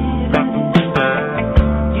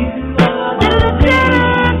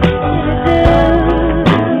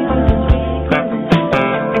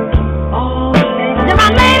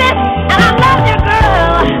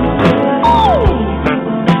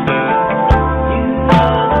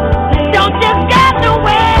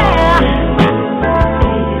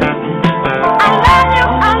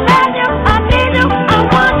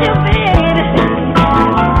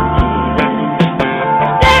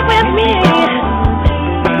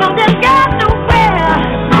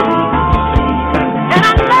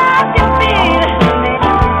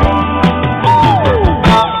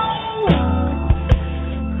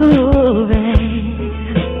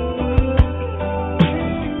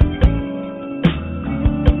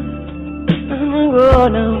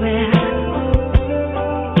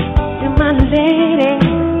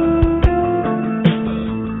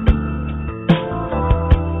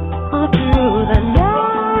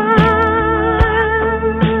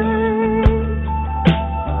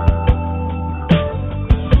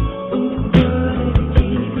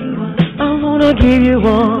 give you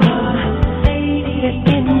one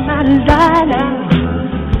in my life.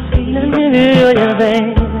 Let me feel your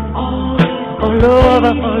baby. All over,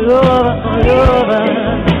 all over, all over.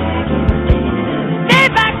 Stay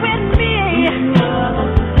back with me.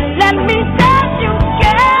 Let me touch you,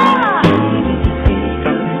 girl.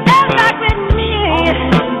 Stay back with me.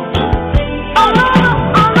 All over,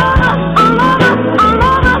 all over, all over, all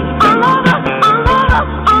over, all over, all over,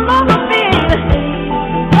 all over, baby.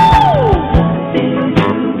 Woo!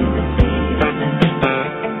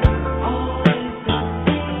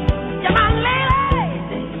 You're my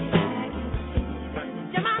lady.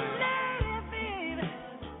 You're my lady, baby.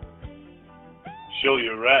 Show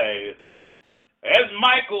you right. That's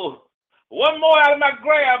Michael. One more out of my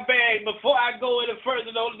grab bag. Before I go any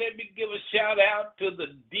further, though, let me give a shout out to the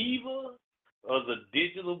diva of the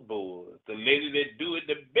digital board, the lady that do it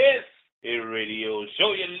the best in radio.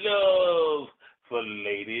 Show your love for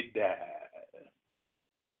Lady Di.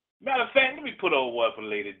 Matter of fact, let me put on one for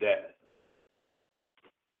Lady Di.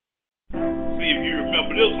 See if you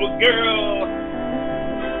remember this one, girl.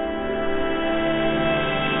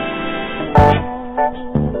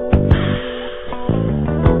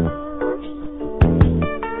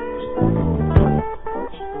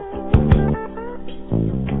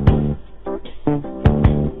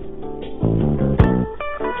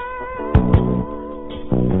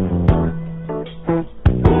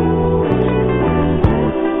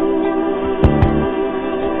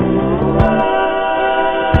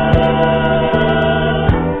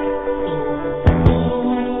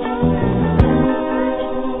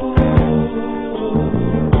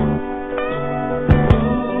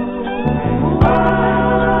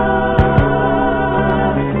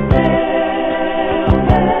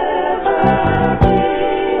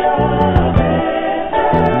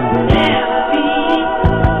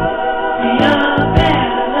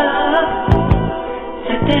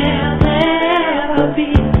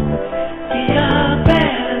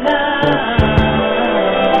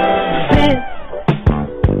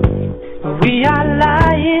 We are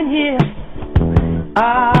lying here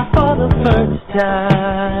for the first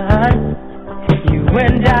time, you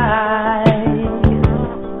and I.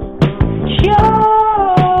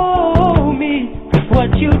 Show me what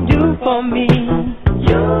you do for me, and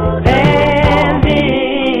then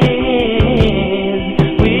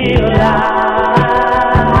we'll lie.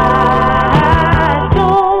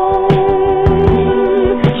 Don't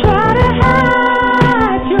try to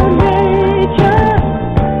hide your nature.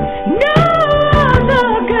 No other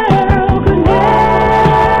girl could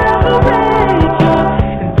never break you.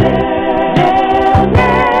 There'll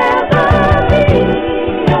never be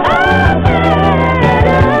a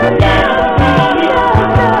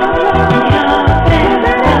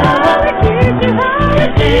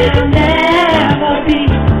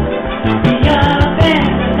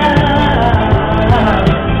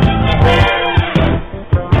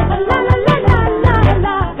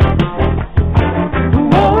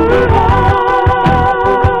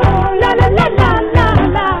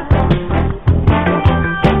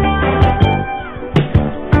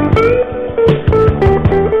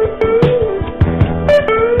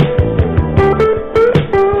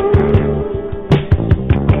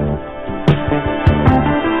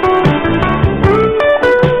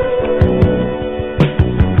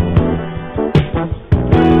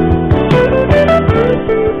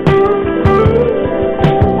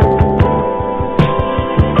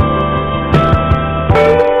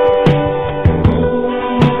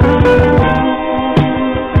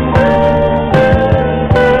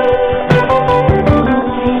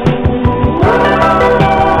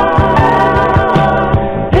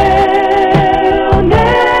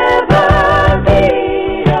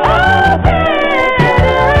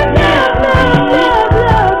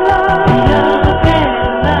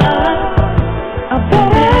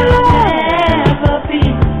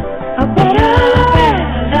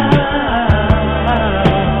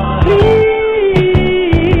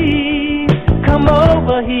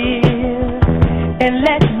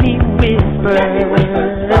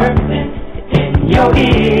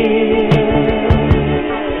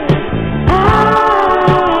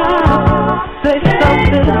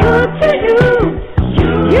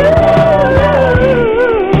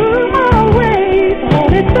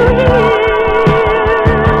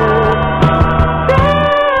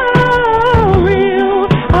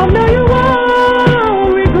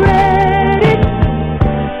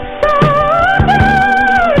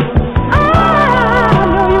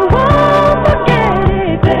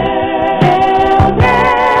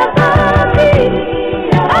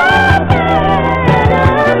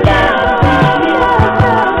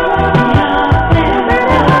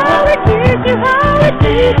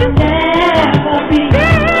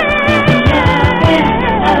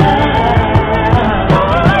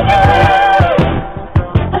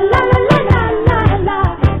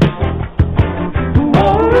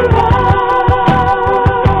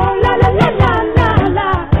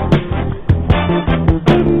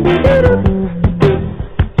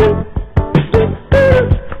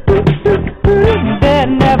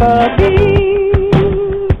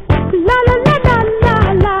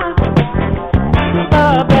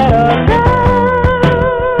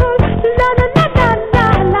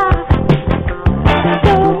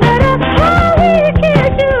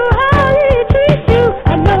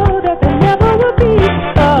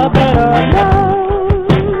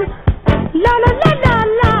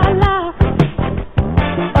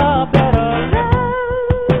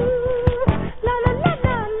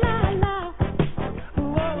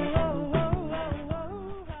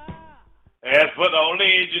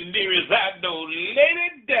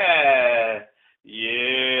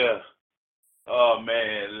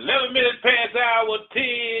 11 minutes past hour 10.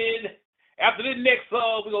 After this next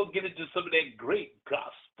song, we're going to get into some of that great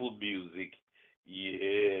gospel music.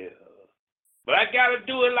 Yeah. But I got to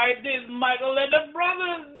do it like this, Michael and the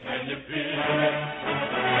brothers. Can you feel it?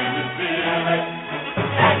 Can you feel it?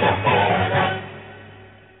 Can you feel it?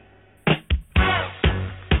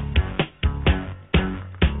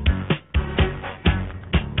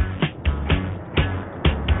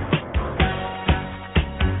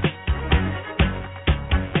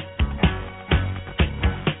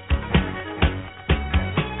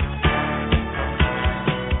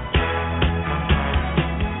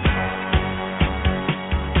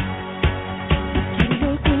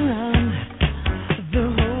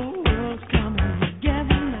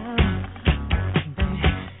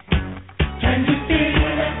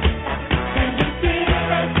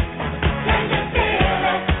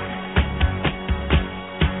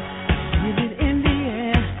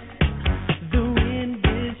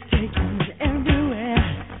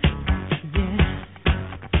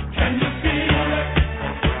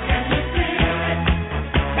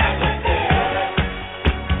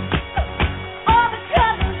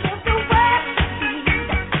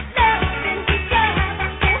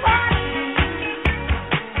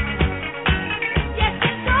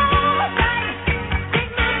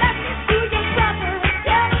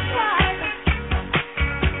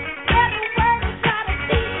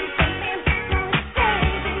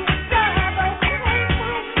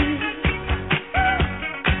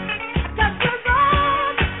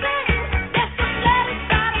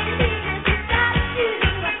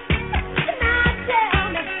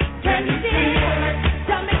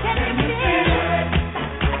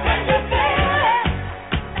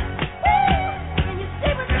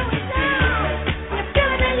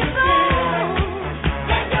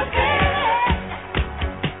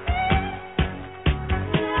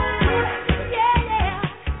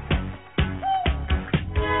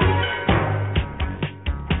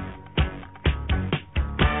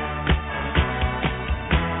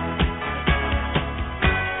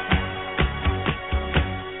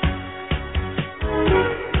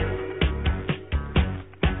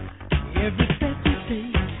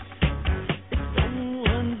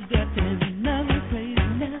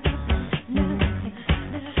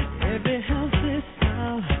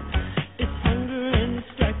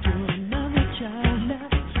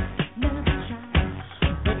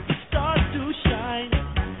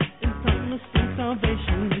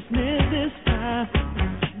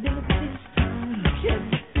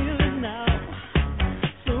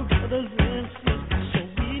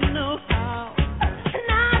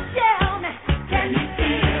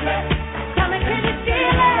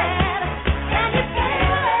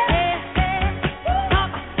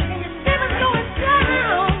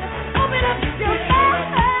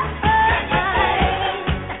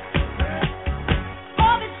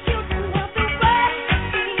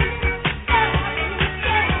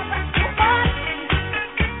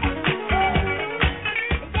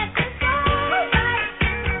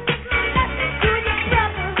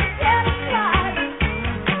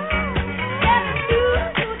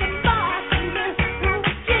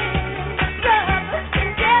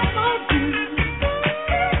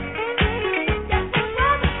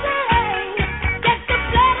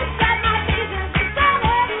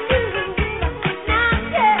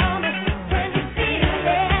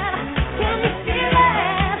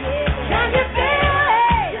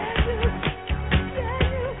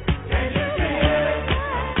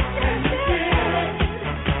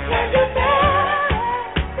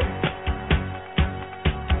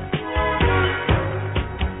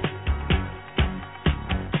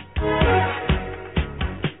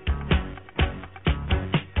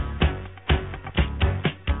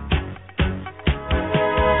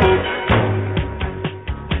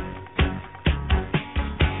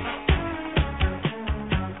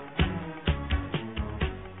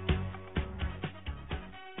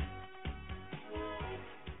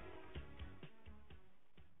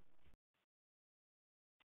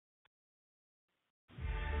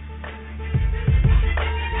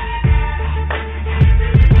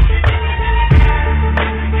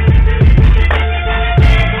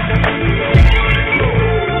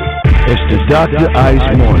 Dr.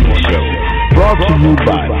 Ice Morning Show, brought to you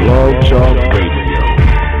by Blog Talk Radio.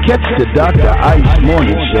 Catch the Dr. Ice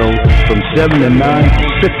Morning Show from 7 to 9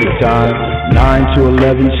 Pacific Time, 9 to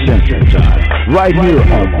 11 Central Time, right here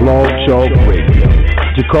on Blog Talk Radio.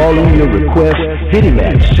 To call in your request, hit him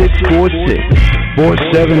at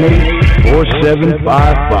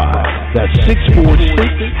 646-478-4755. That's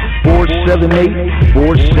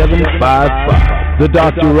 646-478-4755. The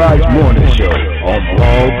Dr. Ice Morning Show on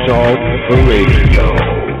Blog Talk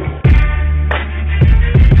Radio.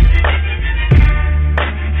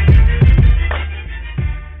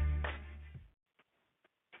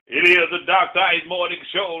 Rice Morning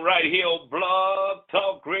Show right here on Blog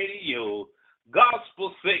Talk Radio.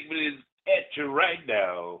 Gospel segment is at you right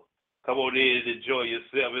now. Come on in and enjoy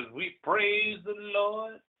yourself as we praise the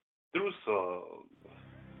Lord through song.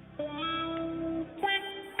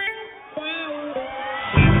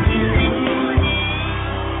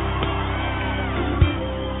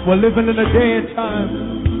 We're living in a day and time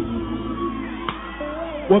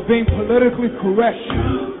where being politically correct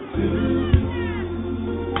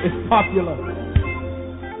is popular.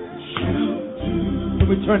 Can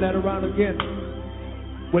we turn that around again?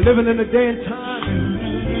 We're living in a day and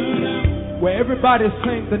time where everybody's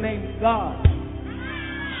saying the name God,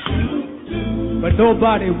 but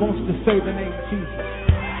nobody wants to say the name Jesus.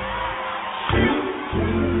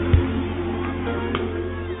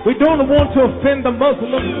 We don't want to offend the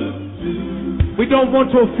Muslims. We don't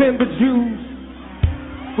want to offend the Jews.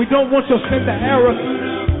 We don't want to offend the Arabs.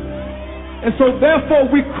 And so therefore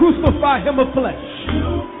we crucify him of flesh.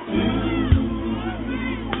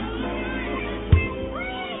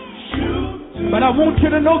 But I want you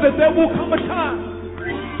to know that there will come a time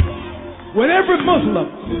when every Muslim,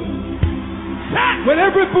 when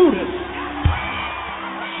every Buddhist,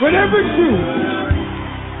 when every Jew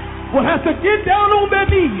will have to get down on their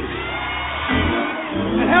knees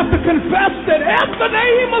and have to confess that at the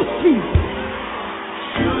name of Jesus,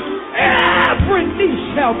 every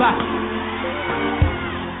knee shall bow.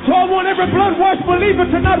 So I want every blood-washed believer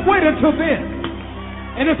to not wait until then.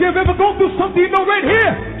 And if you've ever gone through something, you know right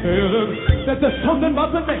here that there's something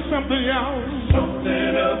about the name. Something else.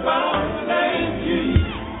 Something about the name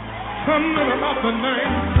Jesus. Something about the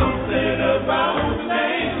name. Something about the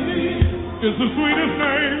name Jesus. It's the sweetest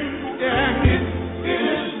name. Yeah. It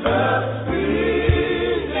is the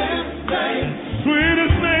sweetest name.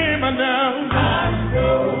 Sweetest name I know.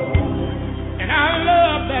 And I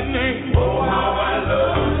love that name. Oh, how I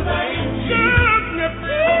love the name.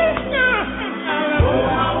 Oh,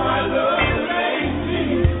 how I love the name.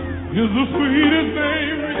 It's the sweetest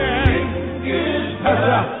name. Yeah.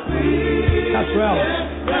 That's right.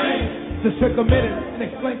 Just take a minute and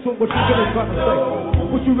explain to him what you're really trying to say.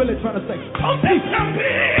 What you really trying to say. Some people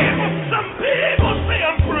say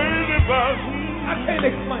I'm crazy, but I can't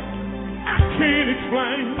explain. I can't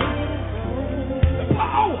explain the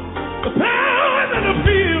power that I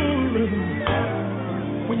feel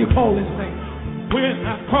when you call his name. When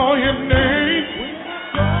I call his name,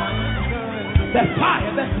 that's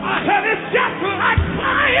fire. And it's just like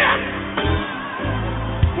fire.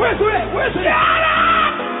 Where's it? Shut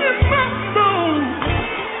up in my bones.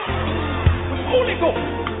 Holy Ghost.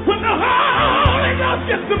 When the Holy Ghost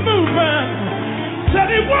gets to moving, said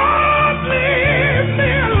he won't leave me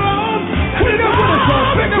alone. Sing it with us,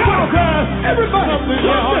 y'all. Sing it with us. Everybody. Something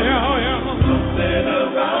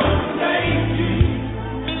about the name Jesus.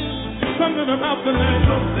 Something about the name.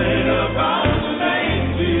 Something about the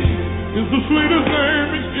name Jesus. It's the sweetest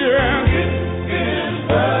name, yeah. It is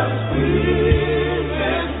the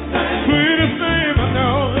sweetest name I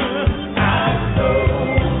know.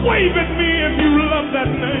 Wave at me if you love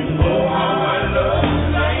that name. Oh, how I love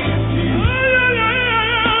the name Jesus.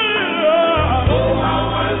 Oh,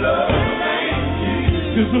 how I love the name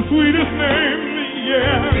Jesus. It's the sweetest name,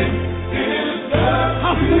 yeah.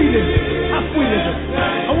 How sweet is it? How sweet is it?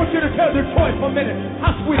 I want you to tell Detroit for a minute.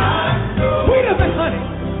 How sweet is it? Sweeter than honey.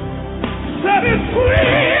 That is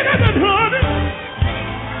sweeter than honey.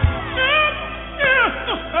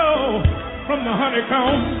 Oh, from the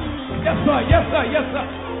honeycomb. Yes, sir, yes, sir, yes, sir.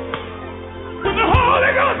 When the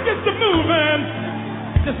Holy Ghost gets to moving,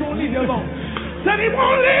 just won't leave you alone. Said he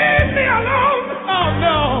won't leave me alone. Oh,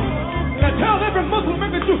 no. And I tell every Muslim,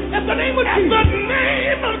 every Jew, at the name of Jesus. At the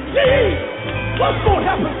name of Jesus. What's going to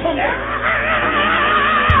happen to me?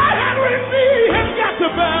 Every knee has got to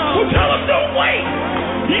bow. So tell them, don't wait.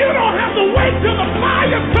 You don't have to wait till the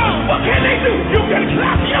fire comes. What can they do? You can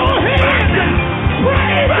clap your hands and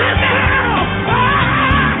pray right now.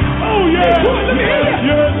 Ah! Oh, yeah. Yeah.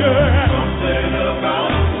 Something about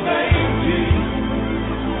the name Jesus.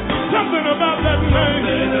 Something about that name.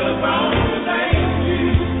 Something about the name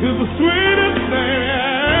Jesus. Is the sweetest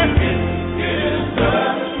name. It is the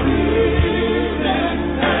sweetest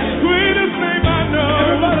name. Sweetest name I know.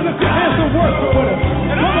 Everybody lift your hands and worship with us.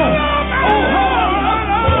 Come on.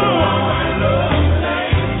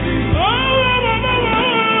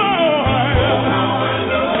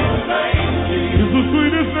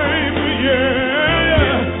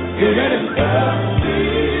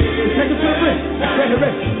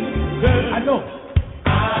 I know.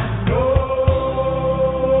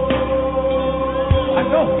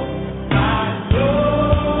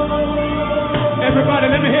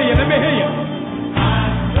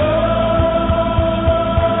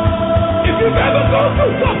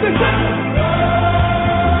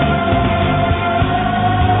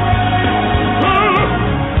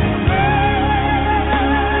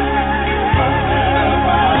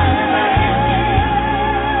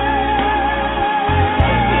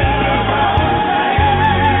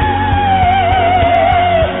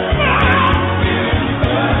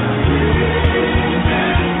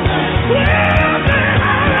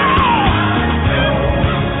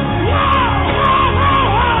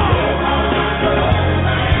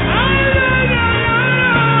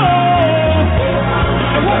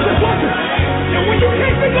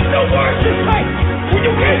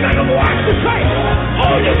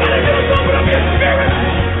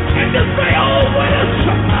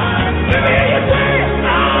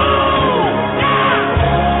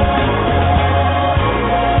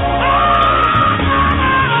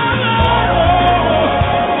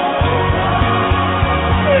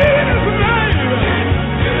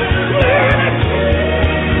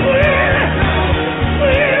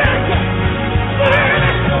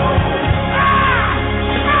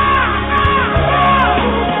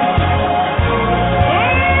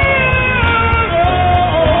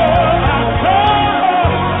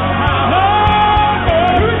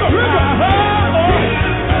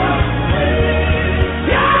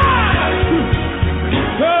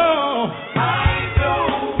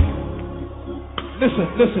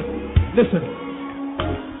 Listen.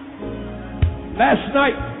 Last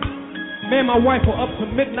night, me and my wife were up to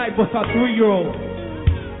midnight with our 3-year-old.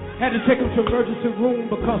 Had to take him to emergency room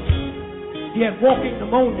because he had walking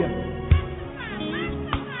pneumonia.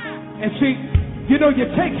 And see, you know, you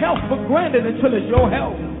take health for granted until it's your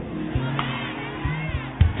health.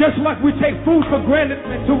 Just like we take food for granted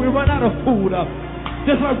until we run out of food.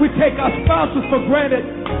 Just like we take our spouses for granted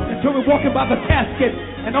until we're walking by the casket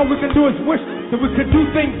and all we can do is wish that we could do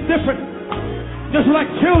things different. Just like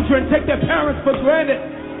children take their parents for granted.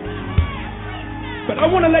 But I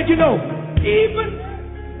want to let you know, even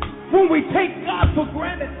when we take God for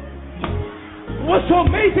granted, what's so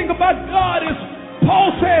amazing about God is Paul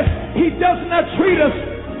says he does not treat us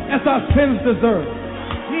as our sins deserve.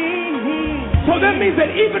 So that means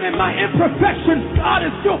that even in my imperfections, God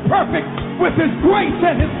is still perfect with his grace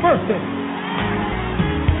and his mercy.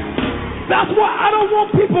 That's why I don't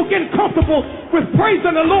want people getting comfortable with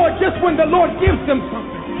praising the Lord just when the Lord gives them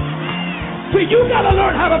something. See, you got to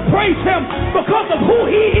learn how to praise him because of who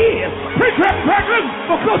he is.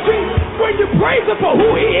 Because see, when you praise him for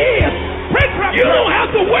who he is, you don't have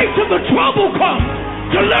to wait till the trouble comes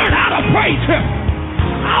to learn how to praise him.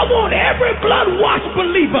 I want every blood-washed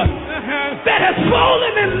believer that has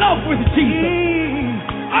fallen in love with Jesus.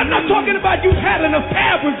 I'm not talking about you've had an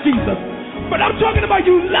affair with Jesus, but I'm talking about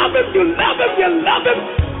you love him, not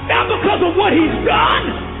because of what he's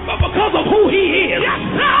done, but because of who he is.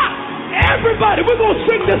 Everybody, we're going to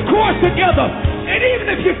sing this chorus together. And even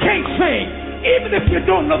if you can't sing, even if you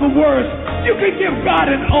don't know the words, you can give God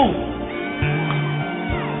an oath.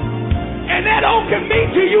 And that oath can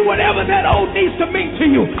mean to you whatever that oath needs to mean to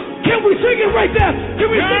you. Can we sing it right there? Can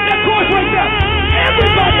we sing that chorus right there?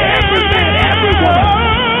 Everybody, every man, every woman,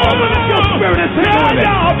 open up your spirit and sing it with me.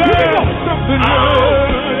 Here we go.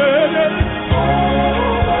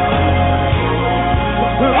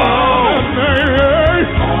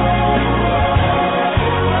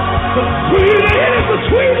 It is the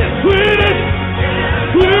sweetest.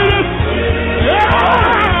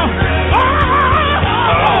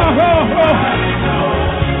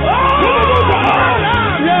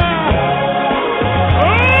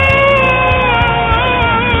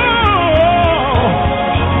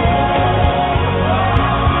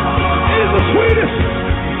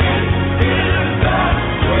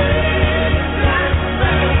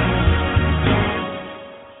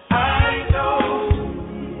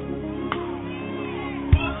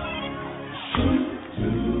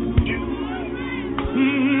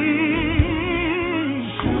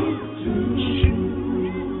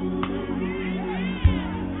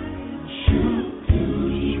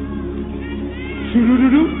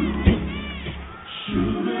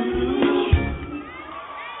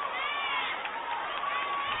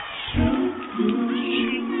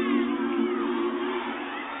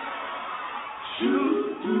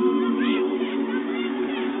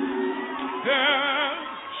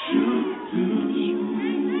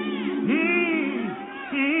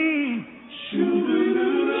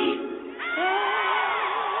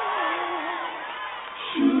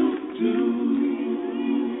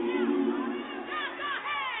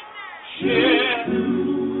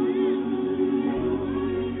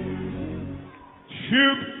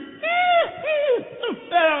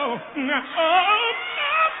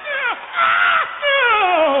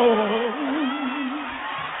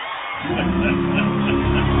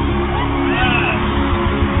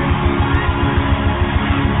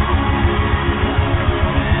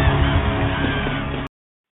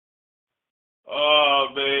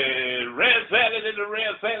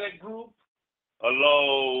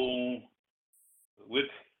 Along with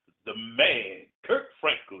the man, Kirk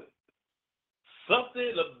Franklin.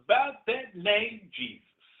 Something about that name, Jesus.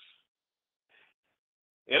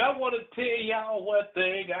 And I want to tell y'all one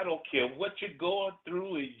thing. I don't care what you're going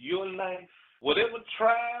through in your life, whatever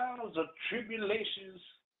trials or tribulations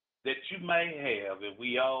that you may have, and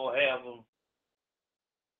we all have them,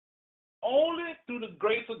 only through the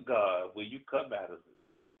grace of God will you come out of it.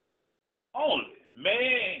 Only.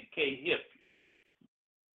 Man can't help you.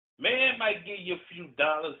 Man might give you a few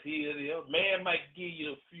dollars here and there. Man might give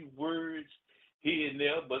you a few words here and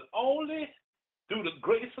there, but only through the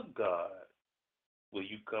grace of God will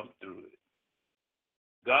you come through it.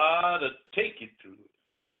 God will take you through it.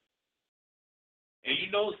 And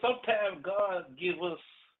you know, sometimes God gives us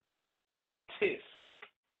tests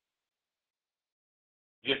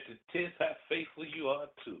just to test how faithful you are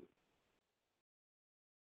to it.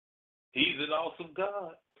 He's an awesome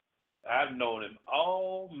God. I've known him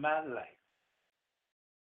all my life.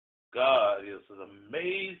 God is an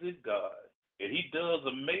amazing God, and he does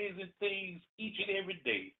amazing things each and every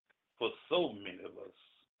day for so many of us.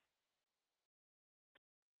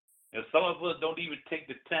 And some of us don't even take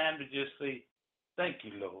the time to just say, thank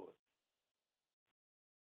you, Lord.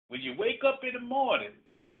 When you wake up in the morning,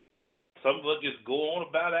 some of us just go on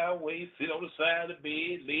about our way, sit on the side of the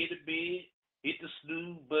bed, lay in the bed, hit the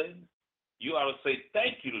snooze button. You ought to say,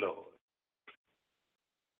 thank you, Lord,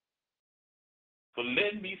 for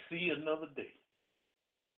letting me see another day.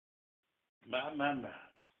 My.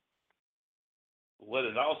 What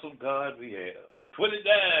an awesome God we have. 29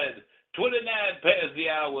 past the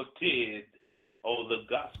hour of 10 on the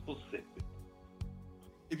gospel segment.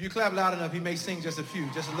 If you clap loud enough, he may sing just a few,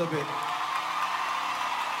 just a little bit.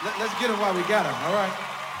 Let's get him while we got him, all right?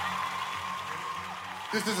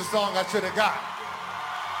 This is a song I should have got.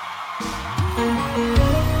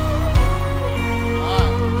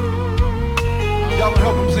 Y'all gonna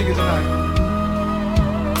help him sing it tonight.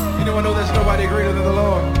 Anyone know there's nobody greater than the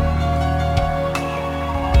Lord?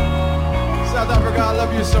 South Africa, I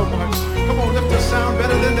love you so much. Come on, lift the sound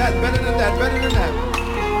better than that, better than that, better than that.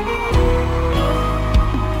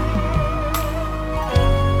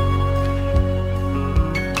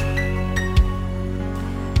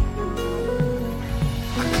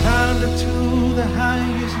 Climbed up to the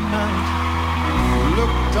highest mountain,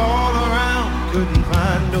 looked all around, couldn't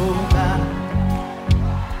find nobody.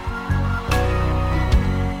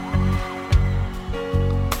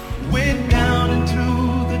 Went down into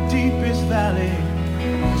the deepest valley,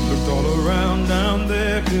 looked all around down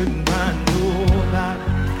there, couldn't find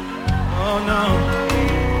nobody. Oh no.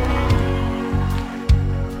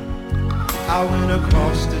 I went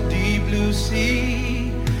across the deep blue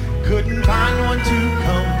sea, couldn't find one to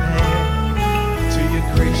compare to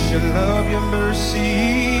your grace, your love, your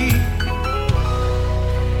mercy.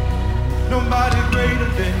 Nobody greater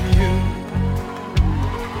than you.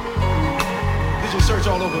 Did you search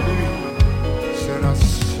all over, baby? Said I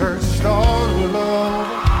searched all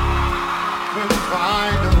alone, couldn't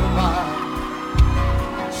find nobody.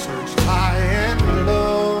 Searched high and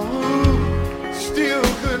low, still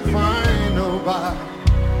couldn't find nobody.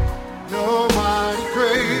 Nobody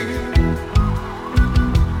great,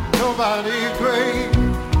 nobody great,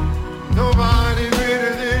 nobody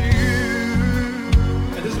greater than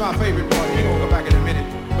you. And this is my favorite part. We're gonna go back in a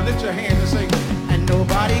minute. But lift your hands and sing. And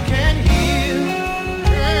nobody can heal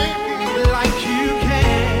like you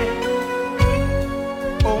can.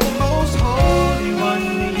 Oh, most holy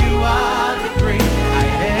one, you are the great I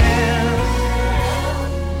am.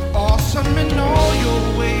 Awesome in all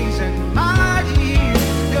your ways and mighty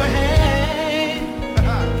in your hand.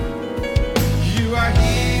 You are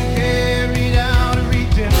he who carried out a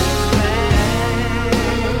redemption plan.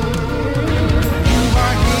 You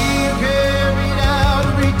are he who carried out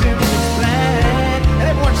a redemption plan. And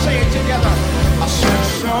everyone say it together. I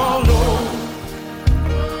searched all over,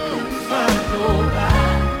 couldn't find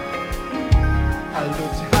nobody. I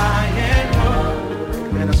looked high and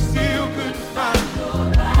low, and I still couldn't find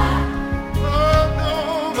nobody.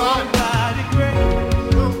 Oh, Nobody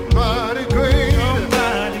great, nobody great,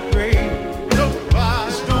 nobody great.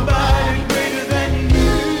 nobody. There's nobody greater than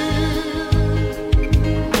you.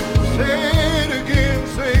 Say it again,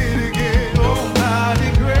 Nobody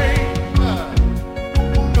great,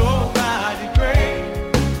 nobody great.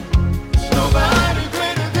 There's nobody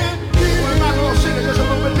greater than you. We're not gonna sing it just a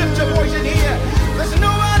little bit. Lift your voice in here. There's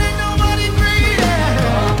nobody greater.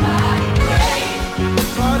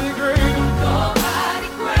 Nobody great.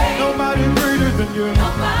 Nobody greater than you.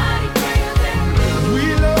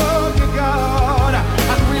 We love you, God.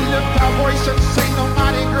 And we lift our voice and say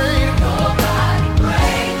nobody great. Nobody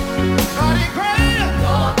great.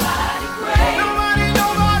 Nobody.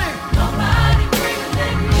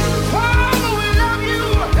 Father, we love you.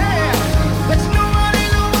 Yeah. There's nobody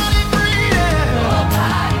greater.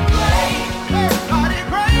 Nobody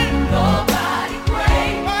great.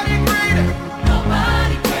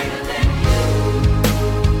 Nobody greater.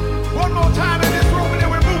 One more time in this room and then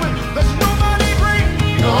we're moving. There's nobody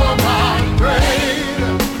great. Nobody great.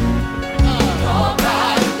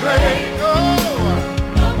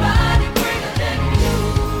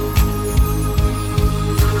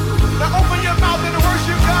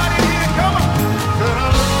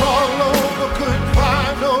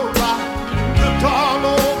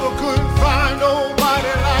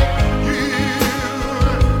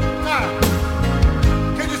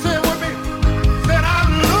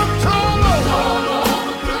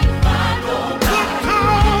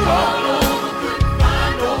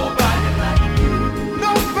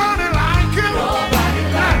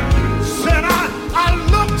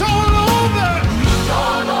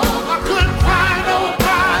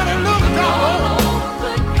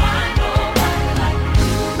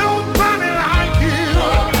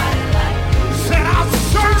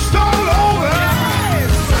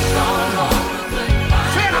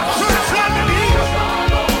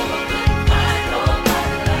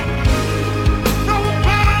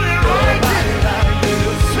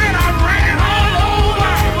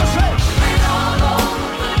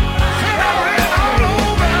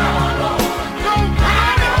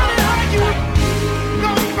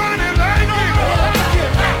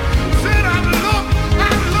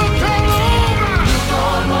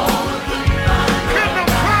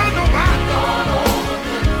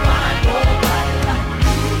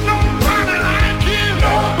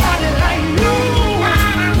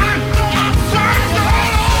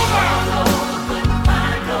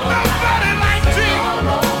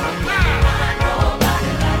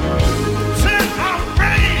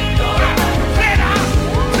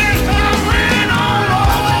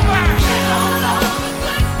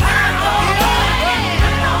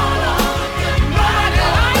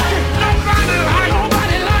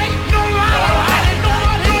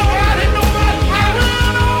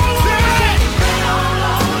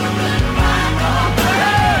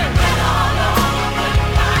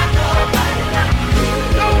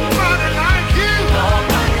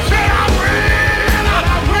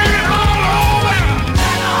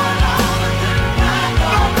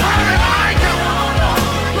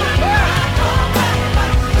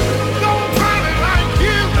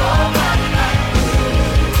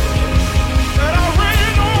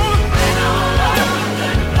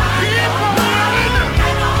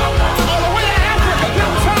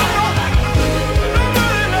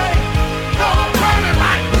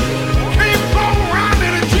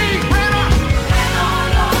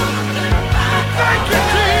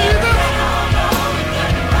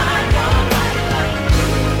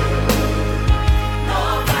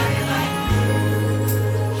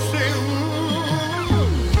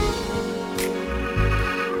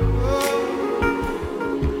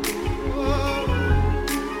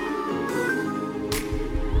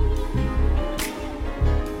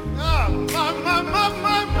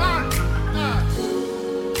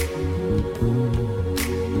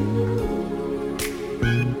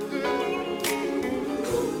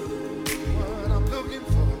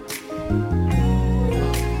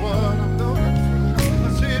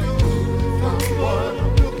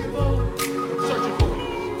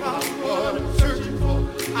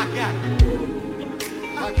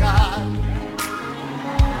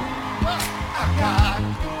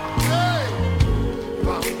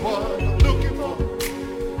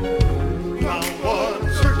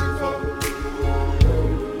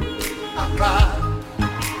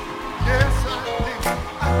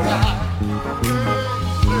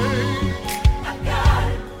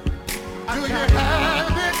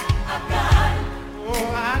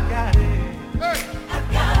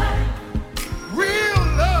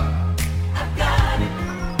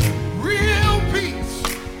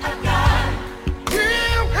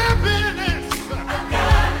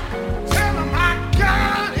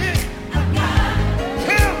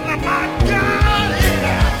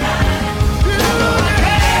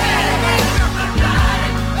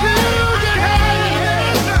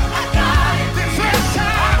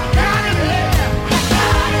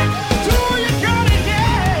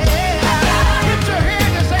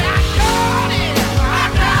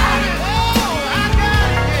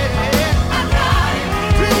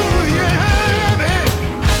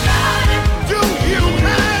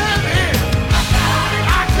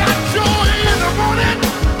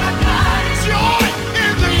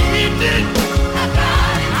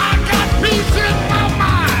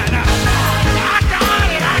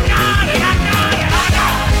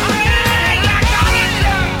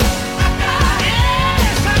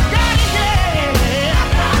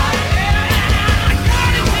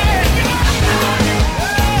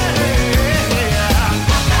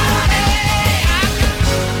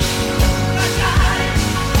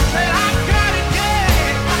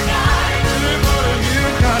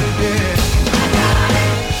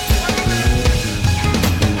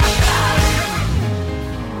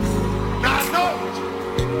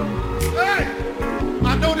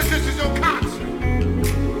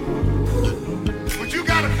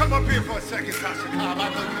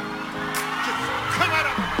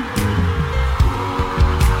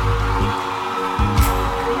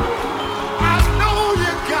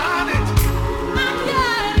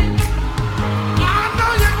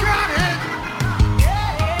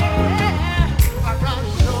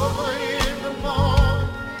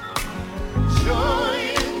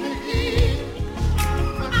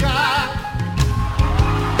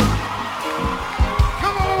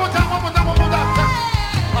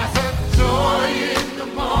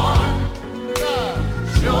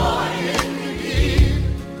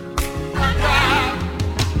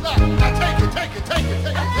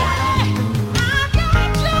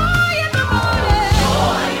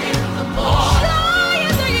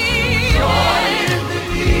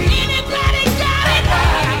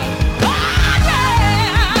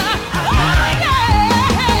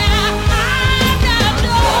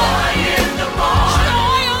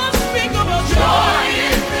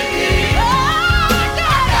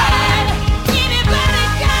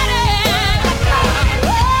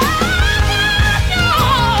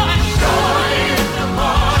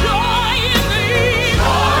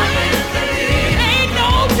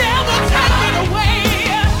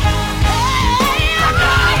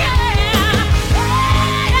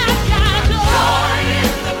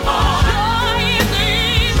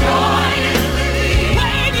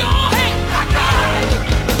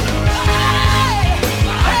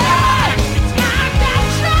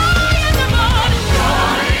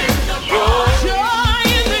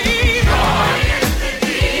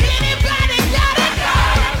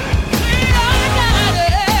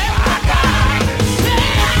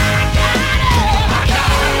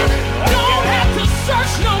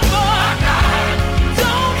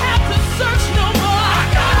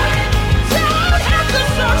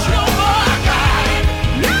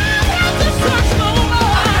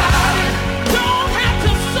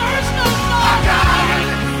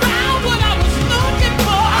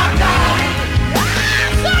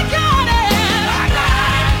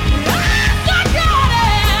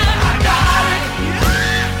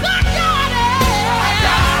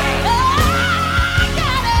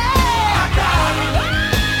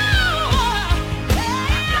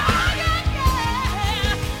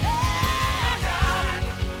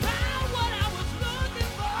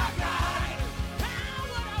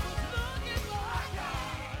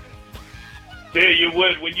 Tell you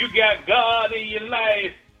what, when you got God in your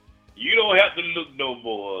life, you don't have to look no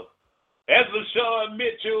more. As LaShawn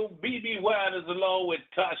Mitchell, B.B. Winans along with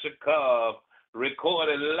Tasha Cobb,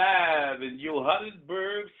 recorded live in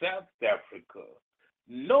Johannesburg, South Africa.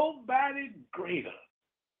 Nobody greater.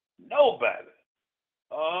 Nobody.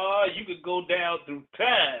 You could go down through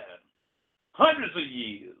time, hundreds of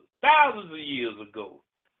years, thousands of years ago,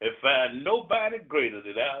 and find nobody greater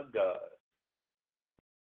than our God.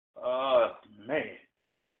 Man.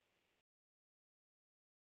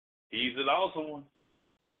 He's an awesome one.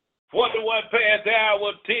 41 past the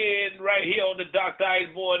hour 10 right here on the Dr. Ice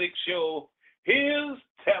Morning Show. Here's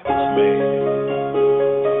Tamala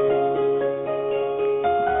Man.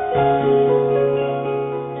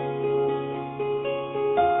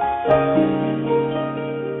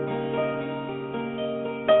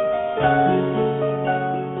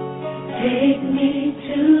 Take me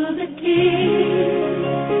to the King.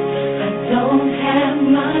 I don't have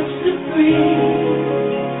much to bring.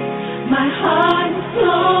 My heart is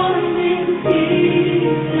torn in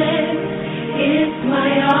pieces. It's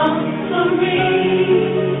my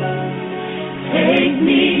offering. Take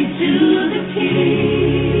me to the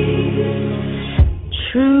King.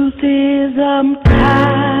 Truth is, I'm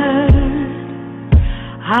tired.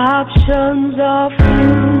 Options are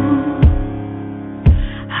few.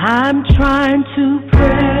 I'm trying to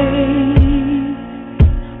pray,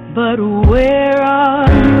 but where are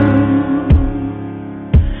you?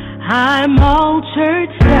 I'm all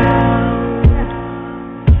churched out,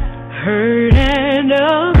 hurt and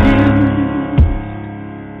abused.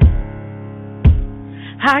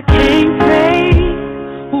 I can't say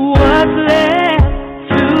what's left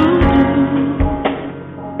to do.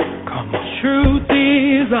 Come on. Truth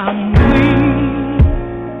is, I'm weak,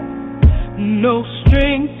 no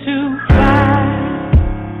strength to fight,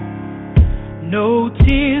 no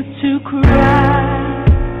tears to cry.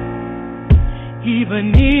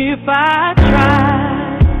 Even if I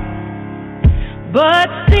try, but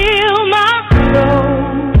still my soul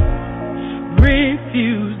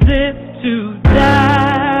refuses to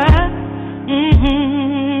die.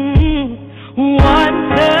 One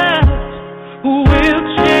touch will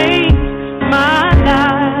change my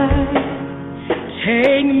life.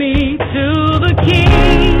 Take me to the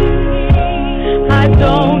King. I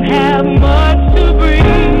don't have much to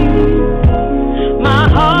bring. My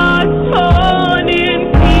heart's torn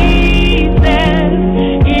in pieces.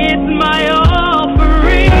 It's my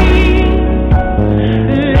offering.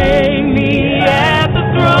 Lay me at the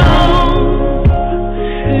throne.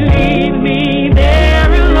 Leave me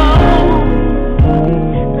there alone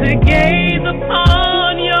to gaze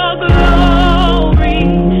upon your glory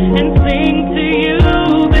and sing to you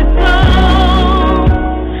this song.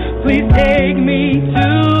 Please take me to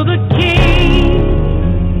the King.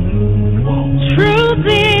 Truth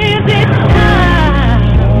is, it's time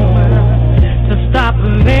to stop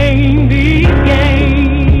playing these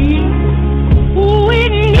games. We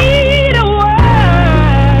need a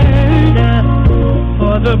word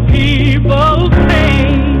for the people's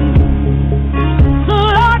pain. So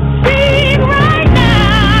Lord, speak right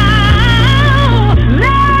now.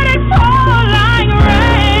 Let it fall like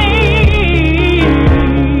rain.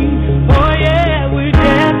 Oh yeah, we're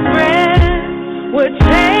desperate. We're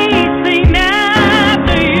chasing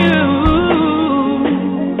after you.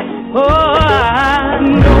 Oh,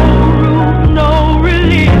 no rules, no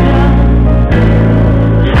religion.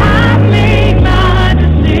 I've made my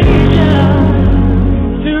decision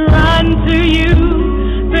to run to you,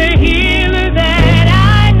 the healer that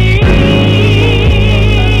I need.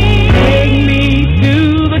 Take me to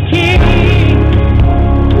the King.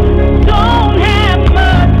 Don't have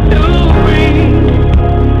much to bring.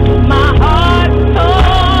 My heart's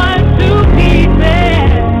torn to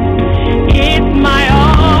pieces. It's my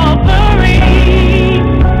offering.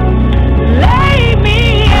 Lay me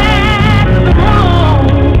at the throne.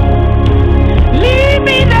 Leave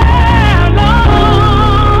me there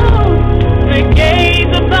alone to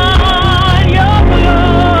gaze upon your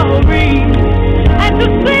glory and to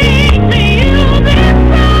sing to you this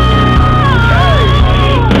song.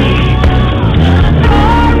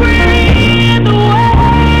 Lord, we're in the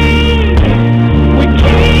way. We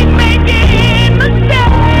keep making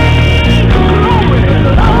mistakes.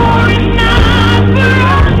 Lord, it's not for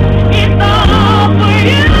us, it's all for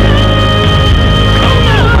you.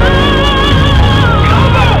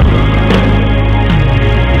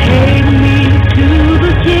 Take me to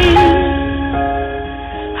the King.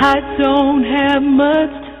 I don't have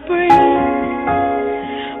much to bring.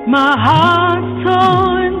 My heart's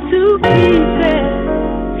torn to pieces.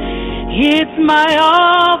 It's my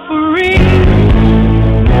offering.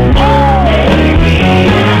 Take me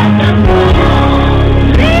at the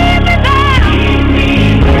throne. Leave me there.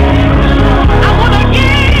 I want to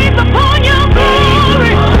gaze upon your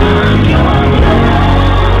glory.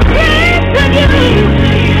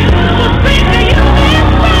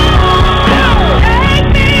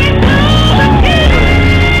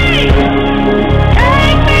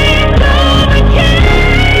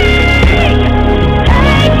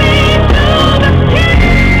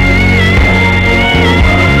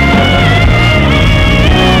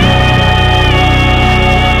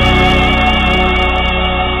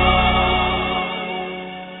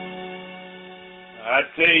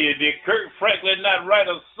 did Kirk Franklin not write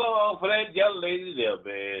a song for that young lady there,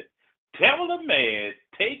 man? Tell the man,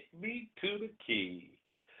 take me to the key.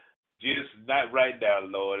 Just not right now,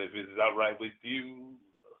 Lord, if it's not right with you.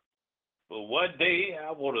 But one day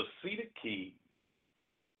I want to see the key.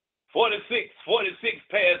 46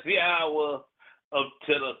 past the hour of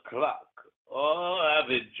 10 o'clock. Oh,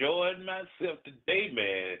 I've enjoyed myself today,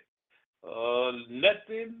 man.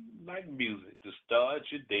 Nothing like music to start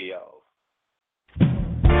your day off.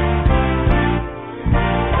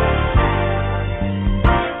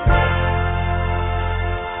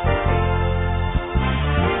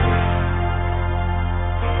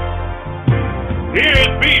 Here's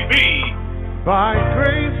BB. By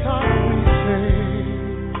grace are we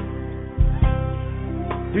saved,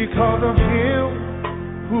 because of Him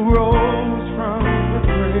who rose from the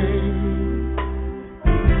grave.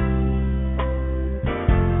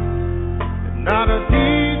 Not a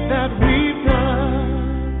deed that we've done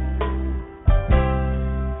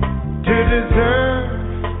to deserve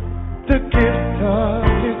the gift of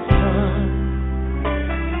His Son.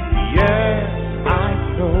 Yes, I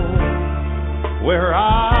know where I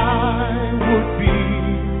would be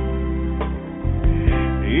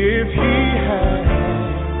if He had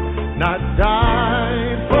not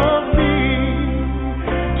died for me.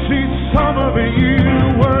 See, some of you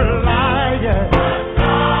were lying,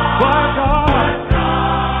 but God,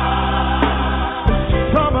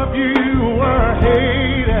 some of you were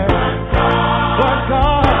hating, but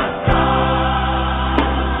God,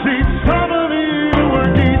 see, some of you were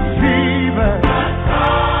deceiving,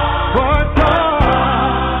 but God,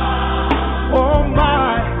 oh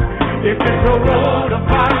my, if it's a road of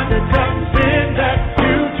bondage, sin that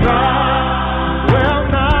you try, well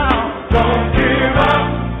now, don't give up,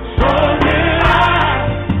 so did I,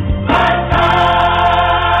 but God,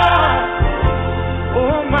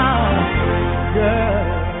 oh my, yeah.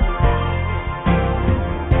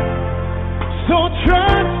 So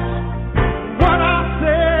trust what I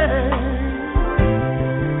say.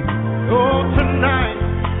 Oh, tonight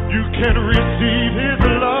you can receive His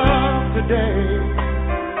love today.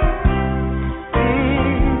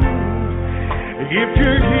 If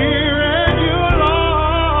you're here and you're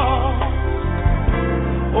lost,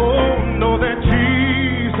 oh, know that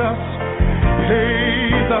Jesus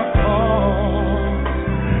paid the cost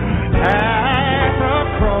at the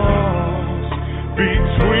cross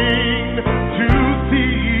between two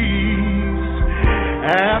thieves.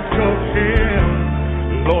 Ask of Him,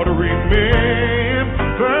 Lord,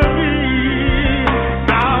 remember me.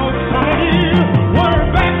 Now some of you were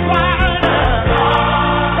backsliders.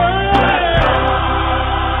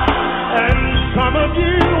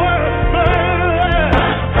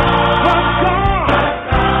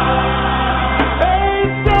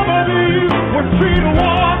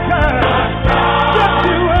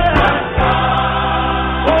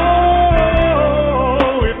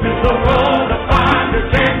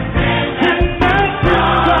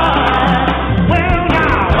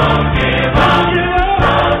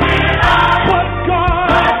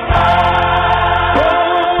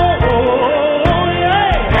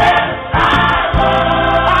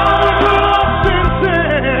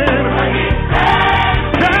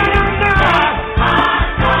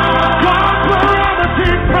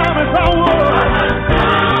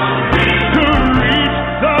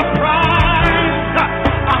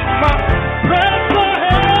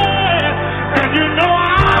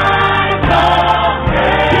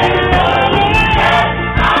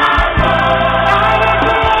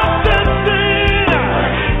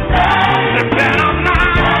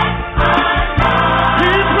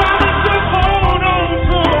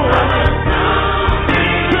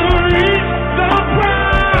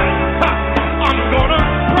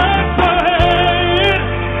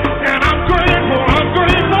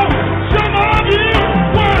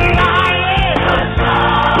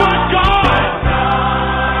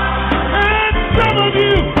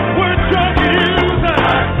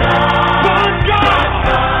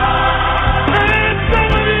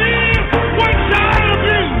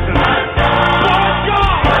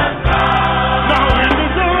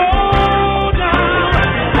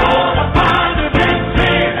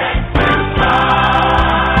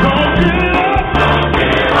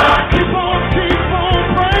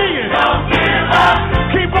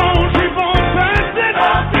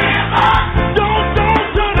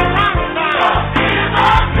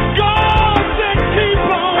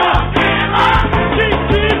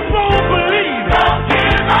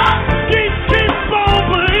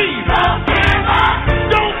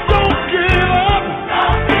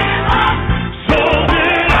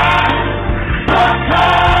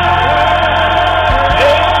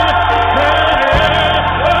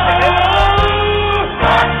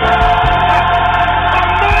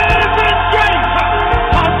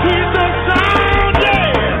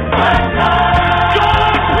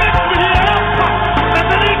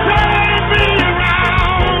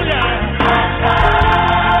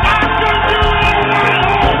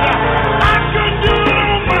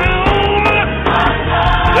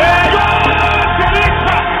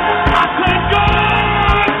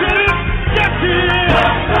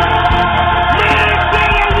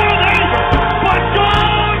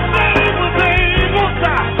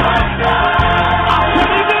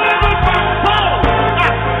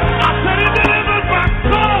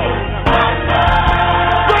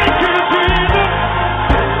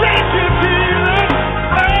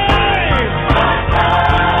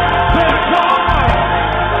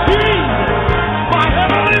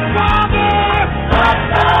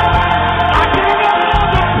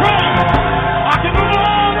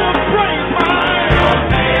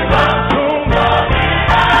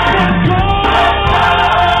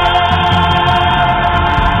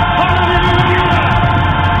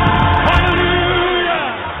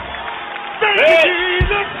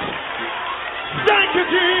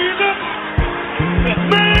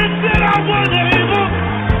 Man said I wasn't able.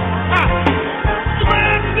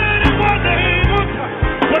 Man said he wasn't able.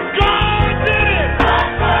 But God did it.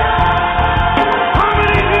 How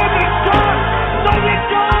many here that God know that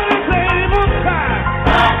God is able?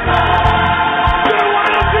 Then why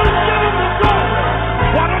don't you give him the glory?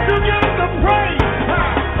 Why don't you give him the praise?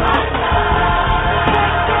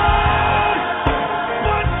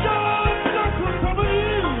 But God, that's what some of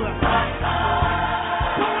you.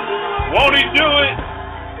 Won't he do it?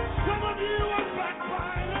 Some of you are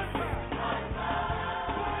backbiters.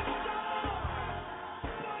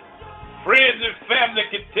 Friends and family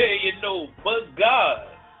can tell you no, but God.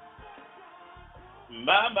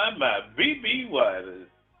 My, B.B. Wilder.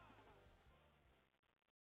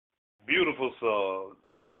 Beautiful song.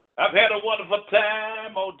 I've had a wonderful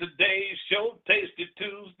time on today's show, Tasty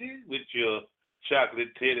Tuesday, with your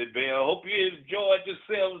chocolate teddy bear. Hope you enjoyed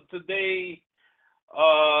yourselves today.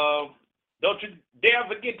 Don't you dare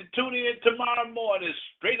forget to tune in tomorrow morning,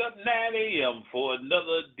 straight up 9 a.m. for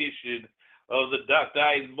another edition of the Dr.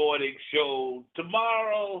 Ice Morning Show.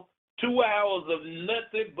 Tomorrow, 2 hours of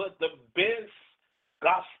nothing but the best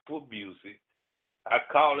gospel music. I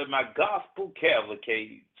call it my gospel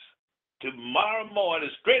cavalcades. Tomorrow morning,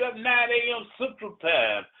 straight up 9 a.m. Central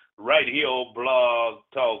Time, right here on Blog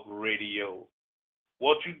Talk Radio.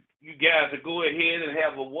 Want you guys to go ahead and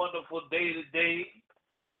have a wonderful day today.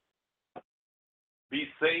 Be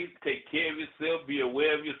safe, take care of yourself, be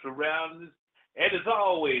aware of your surroundings. And as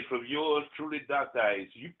always, from yours truly, Dr.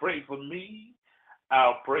 Ice, you pray for me,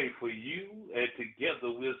 I'll pray for you, and together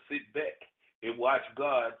we'll sit back and watch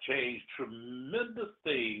God change tremendous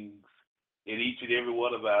things in each and every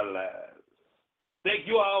one of our lives. Thank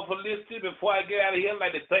you all for listening. Before I get out of here, I'd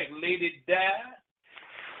like to thank Lady Di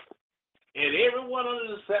and everyone under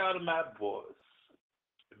the sound of my voice.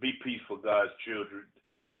 Be peaceful, God's children.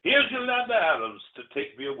 Here's Yolanda Adams to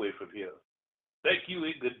take me away from here. Thank you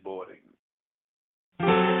and good morning.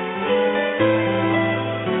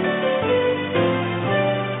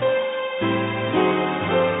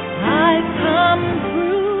 I've come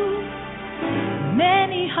through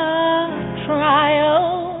many hard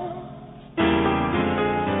trials,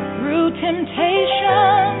 through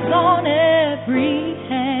temptations on every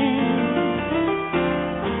hand.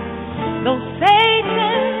 Though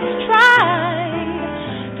Satan's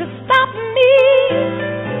tried to stop me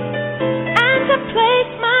and to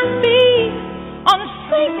place my feet on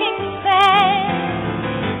sinking sand,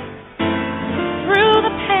 through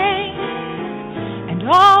the pain and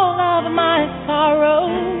all of my sorrow,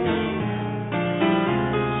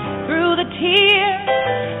 through the tears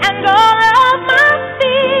and all of my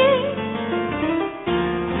fears,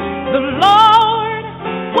 the Lord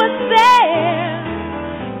was there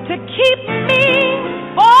to keep me,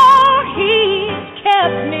 for He's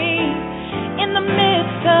kept me in the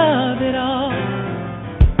midst of it all.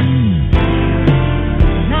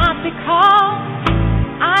 Not because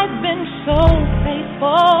I've been so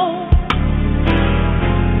faithful,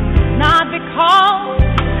 not because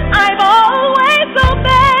I've always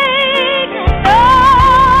obeyed. No,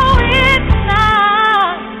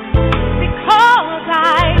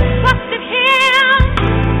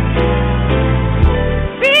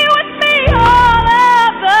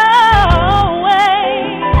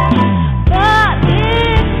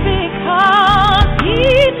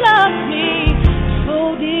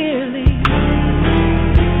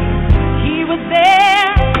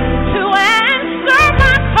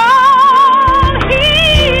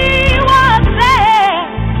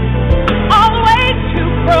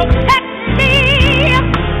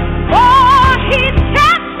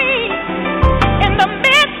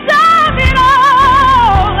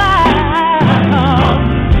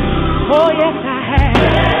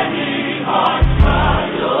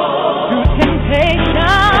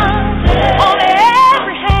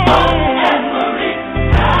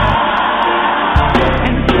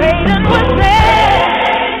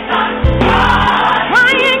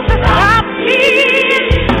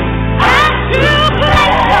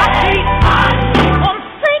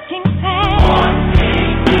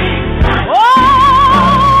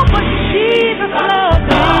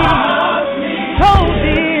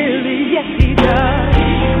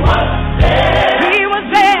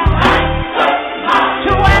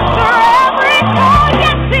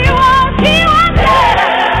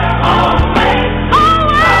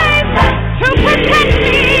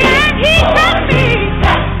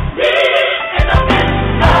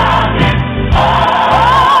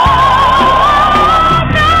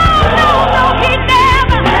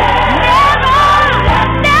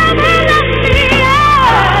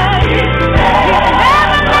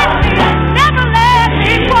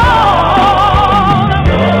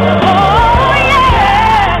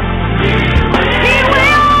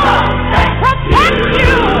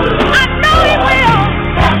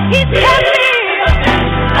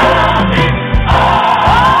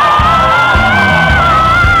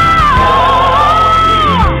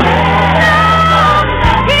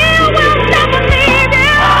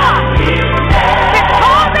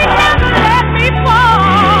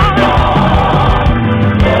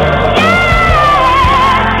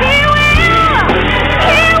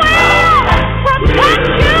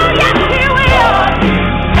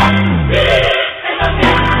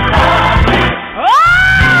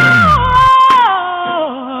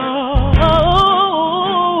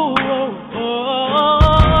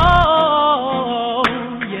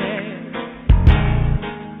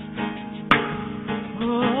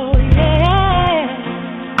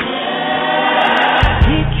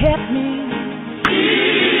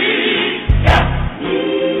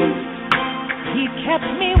 kept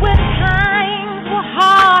me when times were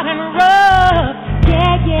hard and rough.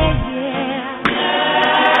 Yeah, yeah, yeah.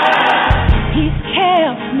 He's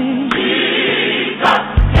kept me.